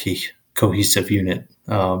full cohesive unit.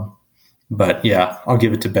 But yeah, I'll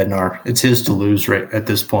give it to Bednar. It's his to lose right at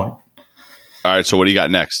this point. All right. So what do you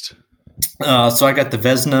got next? So I got the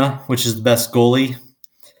Vezina, which is the best goalie.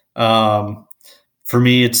 For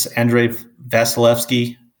me, it's Andrei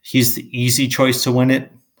Vasilevsky. He's the easy choice to win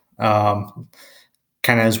it.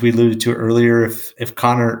 Kind of as we alluded to earlier, if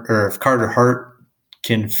Carter Hart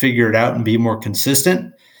can figure it out and be more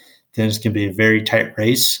consistent, then it's going to be a very tight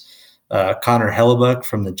race. Connor Hellebuck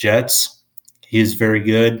from the Jets, he is very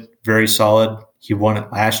good, very solid. He won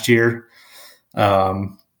it last year.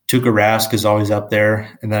 Tuukka Rask is always up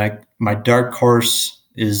there. And then my dark horse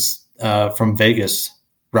is from Vegas,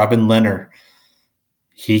 Robin Lehner.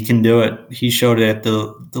 He can do it. He showed it at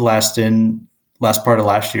the last part of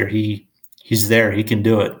last year. He's there. He can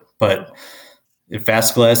do it. But if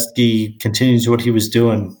Vasilevsky continues what he was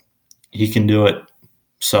doing, he can do it.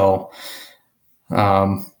 So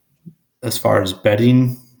as far as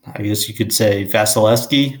betting, I guess you could say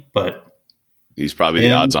Vasilevsky, but he's probably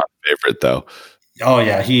the odds-on favorite, though. Oh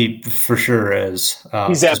yeah, he for sure is.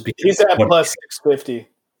 He's at plus 650.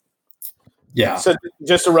 Yeah. So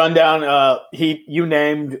just to run down, you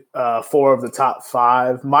named 4 of the top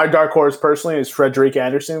 5. My dark horse personally is Frederik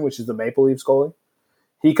Andersen, which is the Maple Leafs goalie.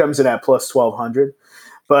 He comes in at plus 1,200,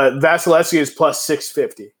 but Vasilevsky is plus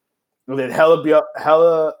 650. And then Hellebuck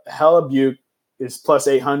is plus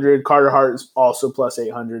 800. Carter Hart is also plus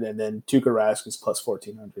 800, and then Tuukka Rask is plus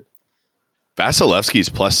 1,400. Vasilevsky's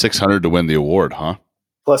plus 600 to win the award, huh?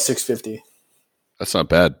 Plus 650. That's not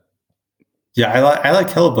bad. Yeah, I like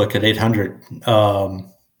Hellebuck at 800.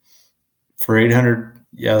 For 800,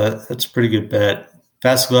 yeah, that's a pretty good bet.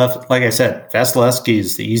 Like I said, Vasilevsky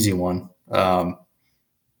is the easy one.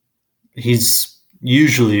 He's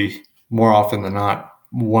usually, more often than not,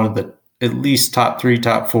 one of the at least top 3,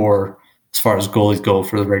 top 4 as far as goalies go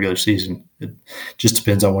for the regular season. It just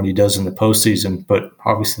depends on what he does in the postseason, but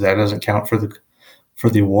obviously that doesn't count for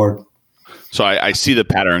the award. So I see the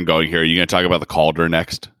pattern going here. Are you going to talk about the Calder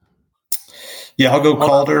next? Yeah, I'll go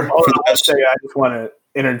Calder. I just want to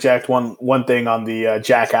interject one thing on the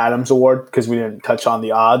Jack Adams Award because we didn't touch on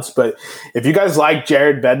the odds. But if you guys like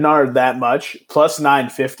Jared Bednar that much, plus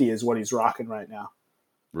 950 is what he's rocking right now.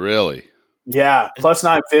 Really? Yeah, plus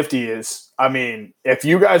 950 is. I mean, if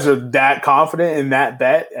you guys are that confident in that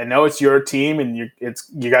bet, I know it's your team and you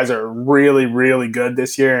guys are really, really good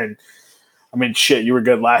this year. And I mean, shit, you were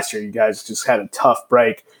good last year. You guys just had a tough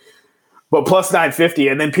break. But plus 950,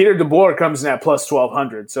 and then Peter DeBoer comes in at plus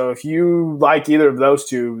 1,200. So if you like either of those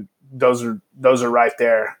two, those are right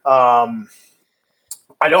there. I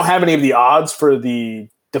don't have any of the odds for the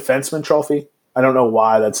defenseman trophy. I don't know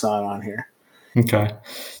why that's not on here. Okay.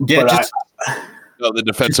 Yeah, the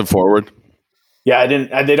defensive forward. Yeah,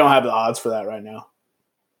 they don't have the odds for that right now.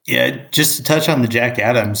 Yeah, just to touch on the Jack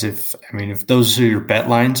Adams, if those are your bet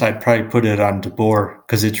lines, I'd probably put it on DeBoer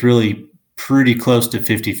because it's really pretty close to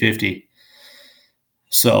 50-50.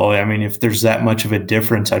 So, I mean, if there's that much of a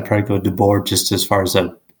difference, I'd probably go DeBoer just as far as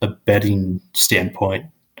a betting standpoint.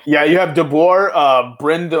 Yeah, you have DeBoer,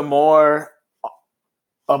 Brenda Moore,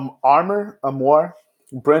 Brenda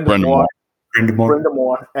Moore,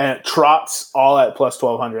 and Trotz all at plus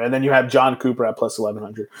 1,200. And then you have John Cooper at plus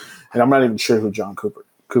 1,100. And I'm not even sure who John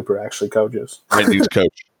Cooper actually coaches. Lightning's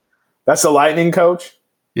coach. That's the Lightning coach?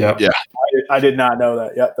 Yep. Yeah. I did not know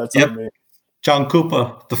that. Yep, that's on me. John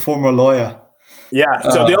Cooper, the former lawyer. Yeah.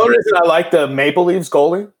 So the only reason I like the Maple Leafs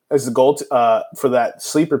goalie as the goal for that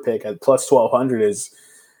sleeper pick at plus 1,200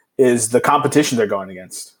 is the competition they're going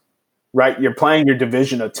against. Right? You're playing your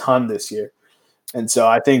division a ton this year. And so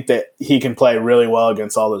I think that he can play really well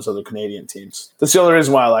against all those other Canadian teams. That's the only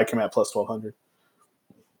reason why I like him at plus 1,200.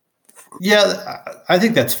 Yeah, I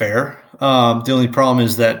think that's fair. The only problem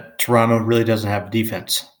is that Toronto really doesn't have a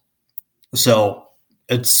defense. So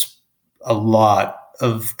it's a lot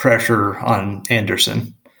of pressure on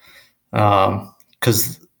Anderson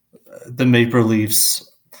because the Maple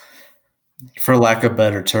Leafs, for lack of a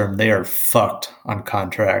better term, they are fucked on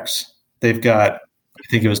contracts. They've got, I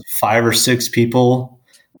think it was 5 or 6 people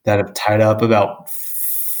that have tied up about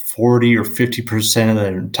 40 or 50% of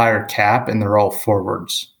their entire cap, and they're all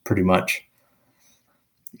forwards pretty much.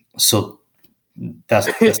 So that's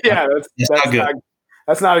not good.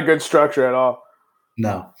 That's not a good structure at all.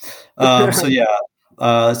 No. So yeah,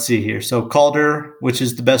 let's see here. So Calder, which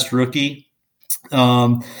is the best rookie.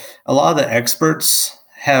 A lot of the experts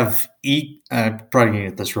have I'm probably going to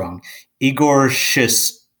get this wrong. Igor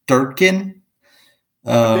Shesterkin.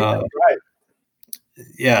 Right.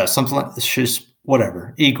 Yeah, something like this.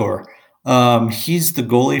 Whatever. Igor. He's the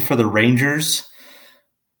goalie for the Rangers,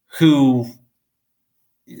 who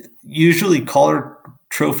usually Calder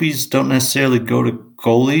trophies don't necessarily go to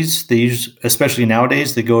goalies. They especially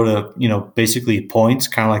nowadays, they go to, basically points,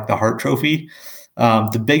 kind of like the Hart Trophy.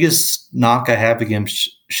 The biggest knock I have against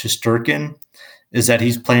Shesterkin is that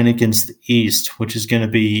he's playing against the East, which is going to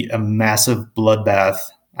be a massive bloodbath.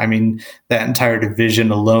 I mean, that entire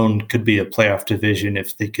division alone could be a playoff division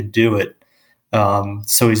if they could do it.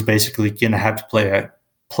 So he's basically going to have to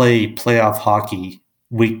play playoff hockey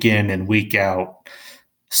week in and week out.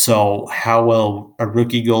 So how well a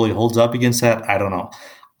rookie goalie holds up against that, I don't know.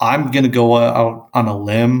 I'm going to go out on a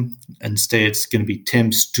limb and say it's going to be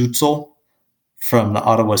Tim Stützle from the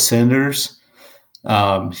Ottawa Senators.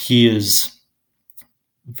 He is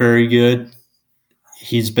very good.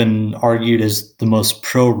 He's been argued as the most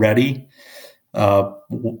pro-ready,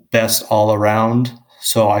 best all around.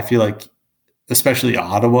 So I feel like, especially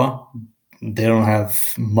Ottawa, they don't have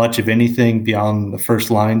much of anything beyond the first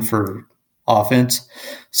line for offense.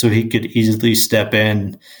 So he could easily step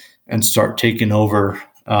in and start taking over,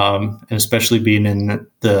 and especially being in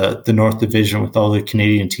the North Division with all the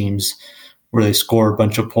Canadian teams where they score a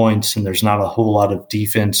bunch of points and there's not a whole lot of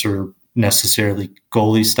defense or necessarily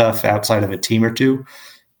goalie stuff outside of a team or two.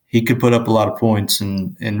 He could put up a lot of points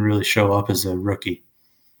and really show up as a rookie.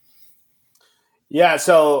 Yeah,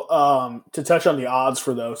 so to touch on the odds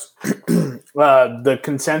for those, the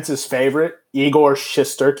consensus favorite, Igor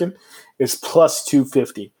Shesterkin, is plus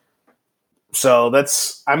 250. So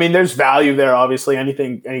that's, I mean, there's value there, obviously.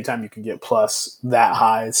 Anytime you can get plus that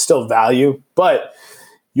high, it's still value. But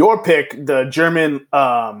your pick, the German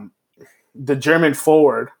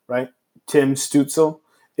forward, right, Tim Stützle,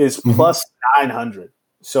 is plus 900.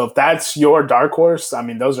 So if that's your dark horse, I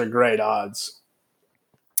mean, those are great odds.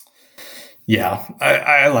 Yeah,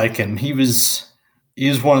 I like him. He was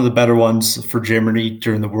one of the better ones for Germany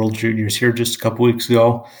during the World Juniors here just a couple weeks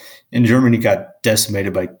ago. And Germany got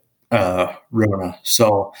decimated by Rona.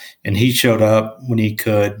 So, and he showed up when he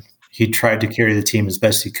could. He tried to carry the team as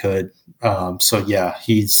best he could. So yeah,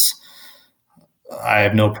 I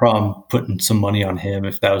have no problem putting some money on him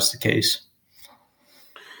if that was the case.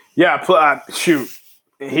 Yeah, shoot.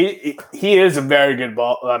 He is a very good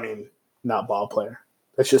not ball player.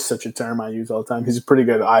 That's just such a term I use all the time. He's a pretty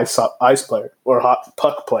good ice player or hot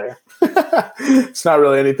puck player. It's not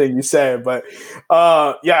really anything you say, but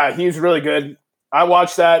yeah, he's really good. I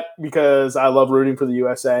watched that because I love rooting for the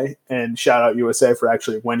USA, and shout out USA for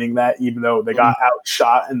actually winning that, even though they got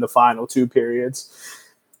outshot in the final two periods.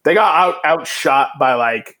 They got outshot by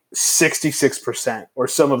like 66% or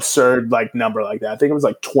some absurd like number like that. I think it was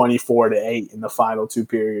like 24-8 in the final two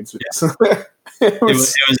periods. Yeah.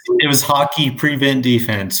 It was hockey prevent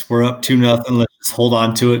defense. We're up 2-0. Let's just hold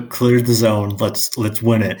on to it, clear the zone. Let's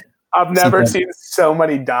win it. I've never seen so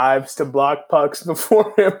many dives to block pucks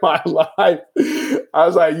before in my life. I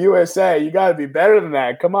was like, USA, you got to be better than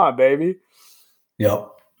that. Come on, baby. Yep.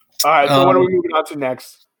 All right, so what are we moving on to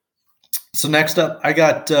next? So next up, I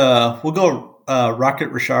got we'll go Rocket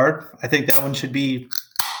Richard. I think that one should be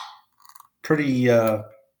pretty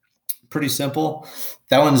simple.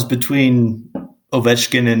 That one's between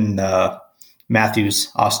Ovechkin and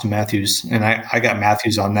Austin Matthews, and I got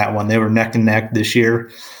Matthews on that one. They were neck and neck this year.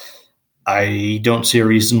 I don't see a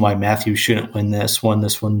reason why Matthews shouldn't win this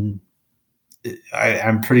one.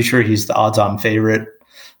 I'm pretty sure he's the odds-on favorite.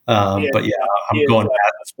 But yeah, I'm going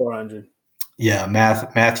Matthews 400. Yeah,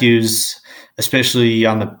 Matthews, especially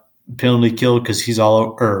on the penalty kill because he's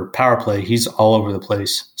power play. He's all over the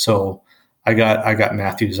place. So I got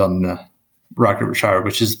Matthews on the Rocket Richard,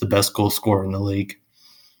 which is the best goal scorer in the league.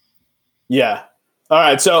 Yeah. All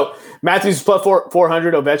right. So Matthews is plus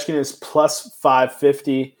 400. Ovechkin is plus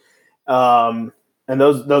 550. And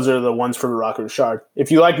those are the ones for the Rocket Richard.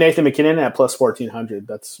 If you like Nathan McKinnon at plus 1,400,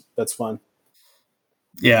 that's fun.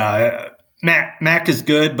 Yeah. Mac is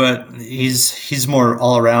good, but he's more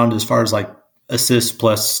all around as far as like assists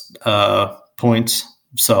plus points.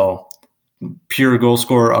 So pure goal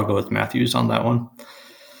scorer, I'll go with Matthews on that one.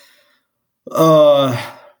 The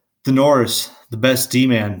Norris, the best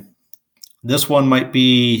D-man. This one might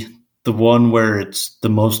be the one where it's the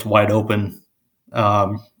most wide open.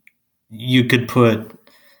 You could put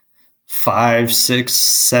 5, 6,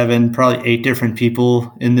 7, probably 8 different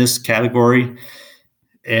people in this category,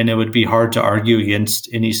 and it would be hard to argue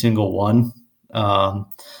against any single one. I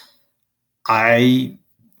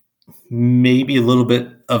may be a little bit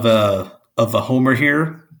of a homer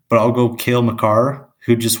here, but I'll go Cale Makar,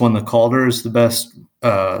 who just won the Calder as the best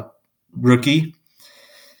rookie.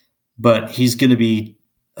 But he's going to be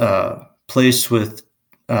placed with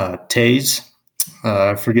Taze.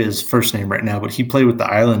 I forget his first name right now, but he played with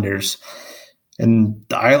the Islanders. And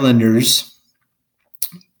the Islanders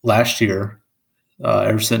last year,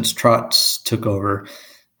 ever since Trotz took over,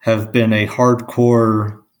 have been a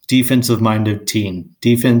hardcore defensive-minded team,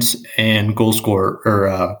 defense and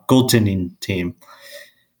goaltending team.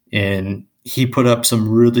 And he put up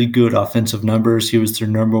some really good offensive numbers. He was their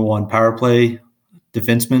number one power play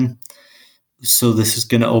defenseman. So this is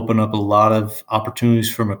going to open up a lot of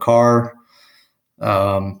opportunities for Makar.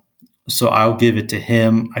 So I'll give it to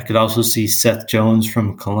him. I could also see Seth Jones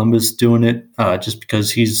from Columbus doing it just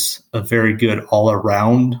because he's a very good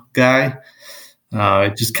all-around guy.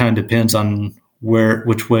 It just kind of depends on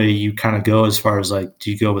which way you kind of go as far as like, do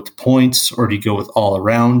you go with the points or do you go with all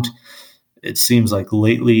around? It seems like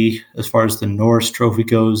lately, as far as the Norris Trophy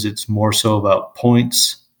goes, it's more so about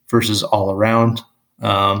points versus all around.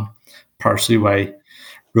 Partially why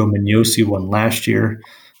Roman Josi won last year.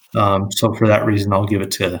 So for that reason, I'll give it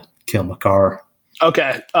to Cale Makar.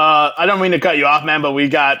 Okay. I don't mean to cut you off, man, but we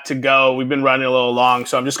got to go. We've been running a little long,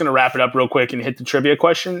 so I'm just going to wrap it up real quick and hit the trivia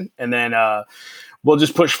question, and then we'll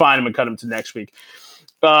just push Fineman and cut him to next week.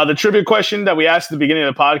 The trivia question that we asked at the beginning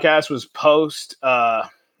of the podcast was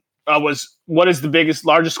what is the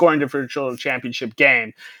largest scoring differential championship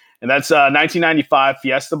game? And that's 1995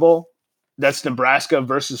 Fiesta Bowl. That's Nebraska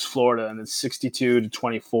versus Florida, and it's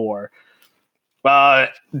 62-24.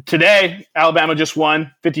 Today, Alabama just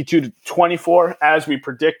won 52-24 as we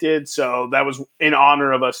predicted. So that was in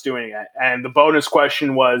honor of us doing it. And the bonus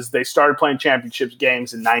question was they started playing championship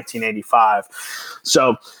games in 1985.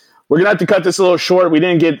 So we're going to have to cut this a little short. We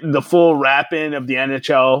didn't get the full wrap in of the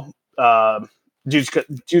NHL due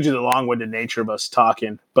to the long-winded nature of us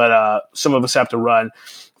talking. But some of us have to run.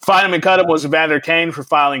 Fineman cut him was Evander Kane for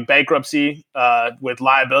filing bankruptcy with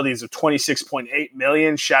liabilities of $26.8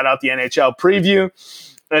 million. Shout out the NHL preview.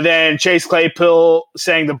 And then Chase Claypool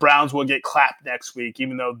saying the Browns will get clapped next week,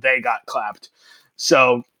 even though they got clapped.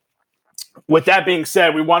 So with that being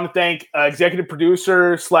said, we want to thank executive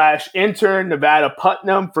producer / intern Nevada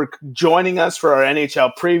Putnam for joining us for our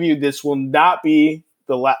NHL preview. This will not be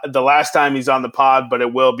the last time he's on the pod, but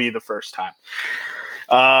it will be the first time.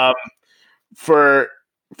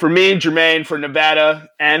 For me, Jermaine, for Nevada,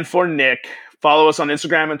 and for Nick, follow us on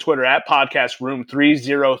Instagram and Twitter at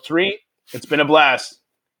PodcastRoom303. It's been a blast.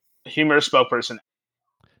 Humorous spokesperson.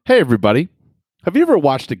 Hey, everybody. Have you ever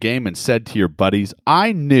watched a game and said to your buddies,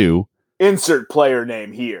 I knew insert player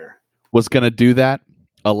name here was going to do that?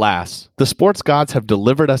 Alas, the sports gods have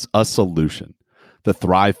delivered us a solution, the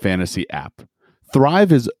Thrive Fantasy app.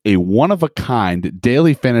 Thrive is a one-of-a-kind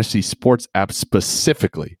daily fantasy sports app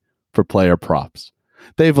specifically for player props.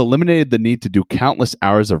 They've eliminated the need to do countless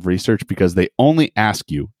hours of research because they only ask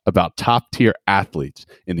you about top-tier athletes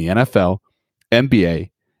in the NFL, NBA,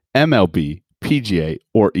 MLB, PGA,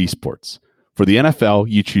 or esports. For the NFL,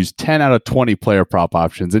 you choose 10 out of 20 player prop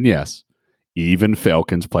options, and yes, even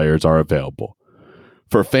Falcons players are available.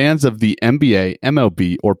 For fans of the NBA,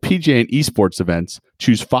 MLB, or PGA and esports events,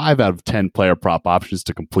 choose 5 out of 10 player prop options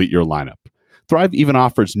to complete your lineup. Thrive even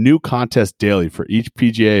offers new contests daily for each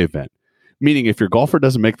PGA event, meaning if your golfer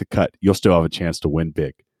doesn't make the cut, you'll still have a chance to win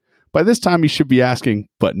big. By this time, you should be asking,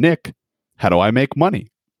 but Nick, how do I make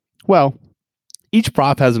money? Well, each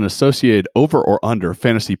prop has an associated over or under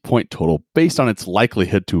fantasy point total based on its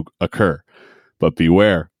likelihood to occur. But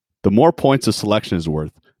beware, the more points a selection is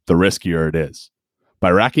worth, the riskier it is. By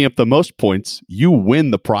racking up the most points, you win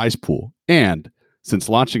the prize pool. And since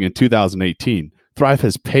launching in 2018, Thrive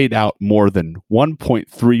has paid out more than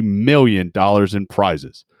 $1.3 million in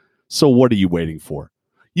prizes. So what are you waiting for?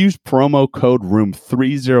 Use promo code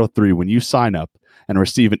ROOM303 when you sign up and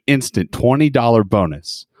receive an instant $20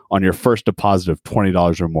 bonus on your first deposit of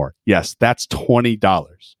 $20 or more. Yes, that's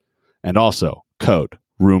 $20. And also code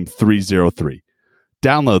ROOM303.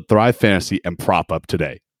 Download Thrive Fantasy and prop up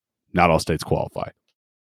today. Not all states qualify.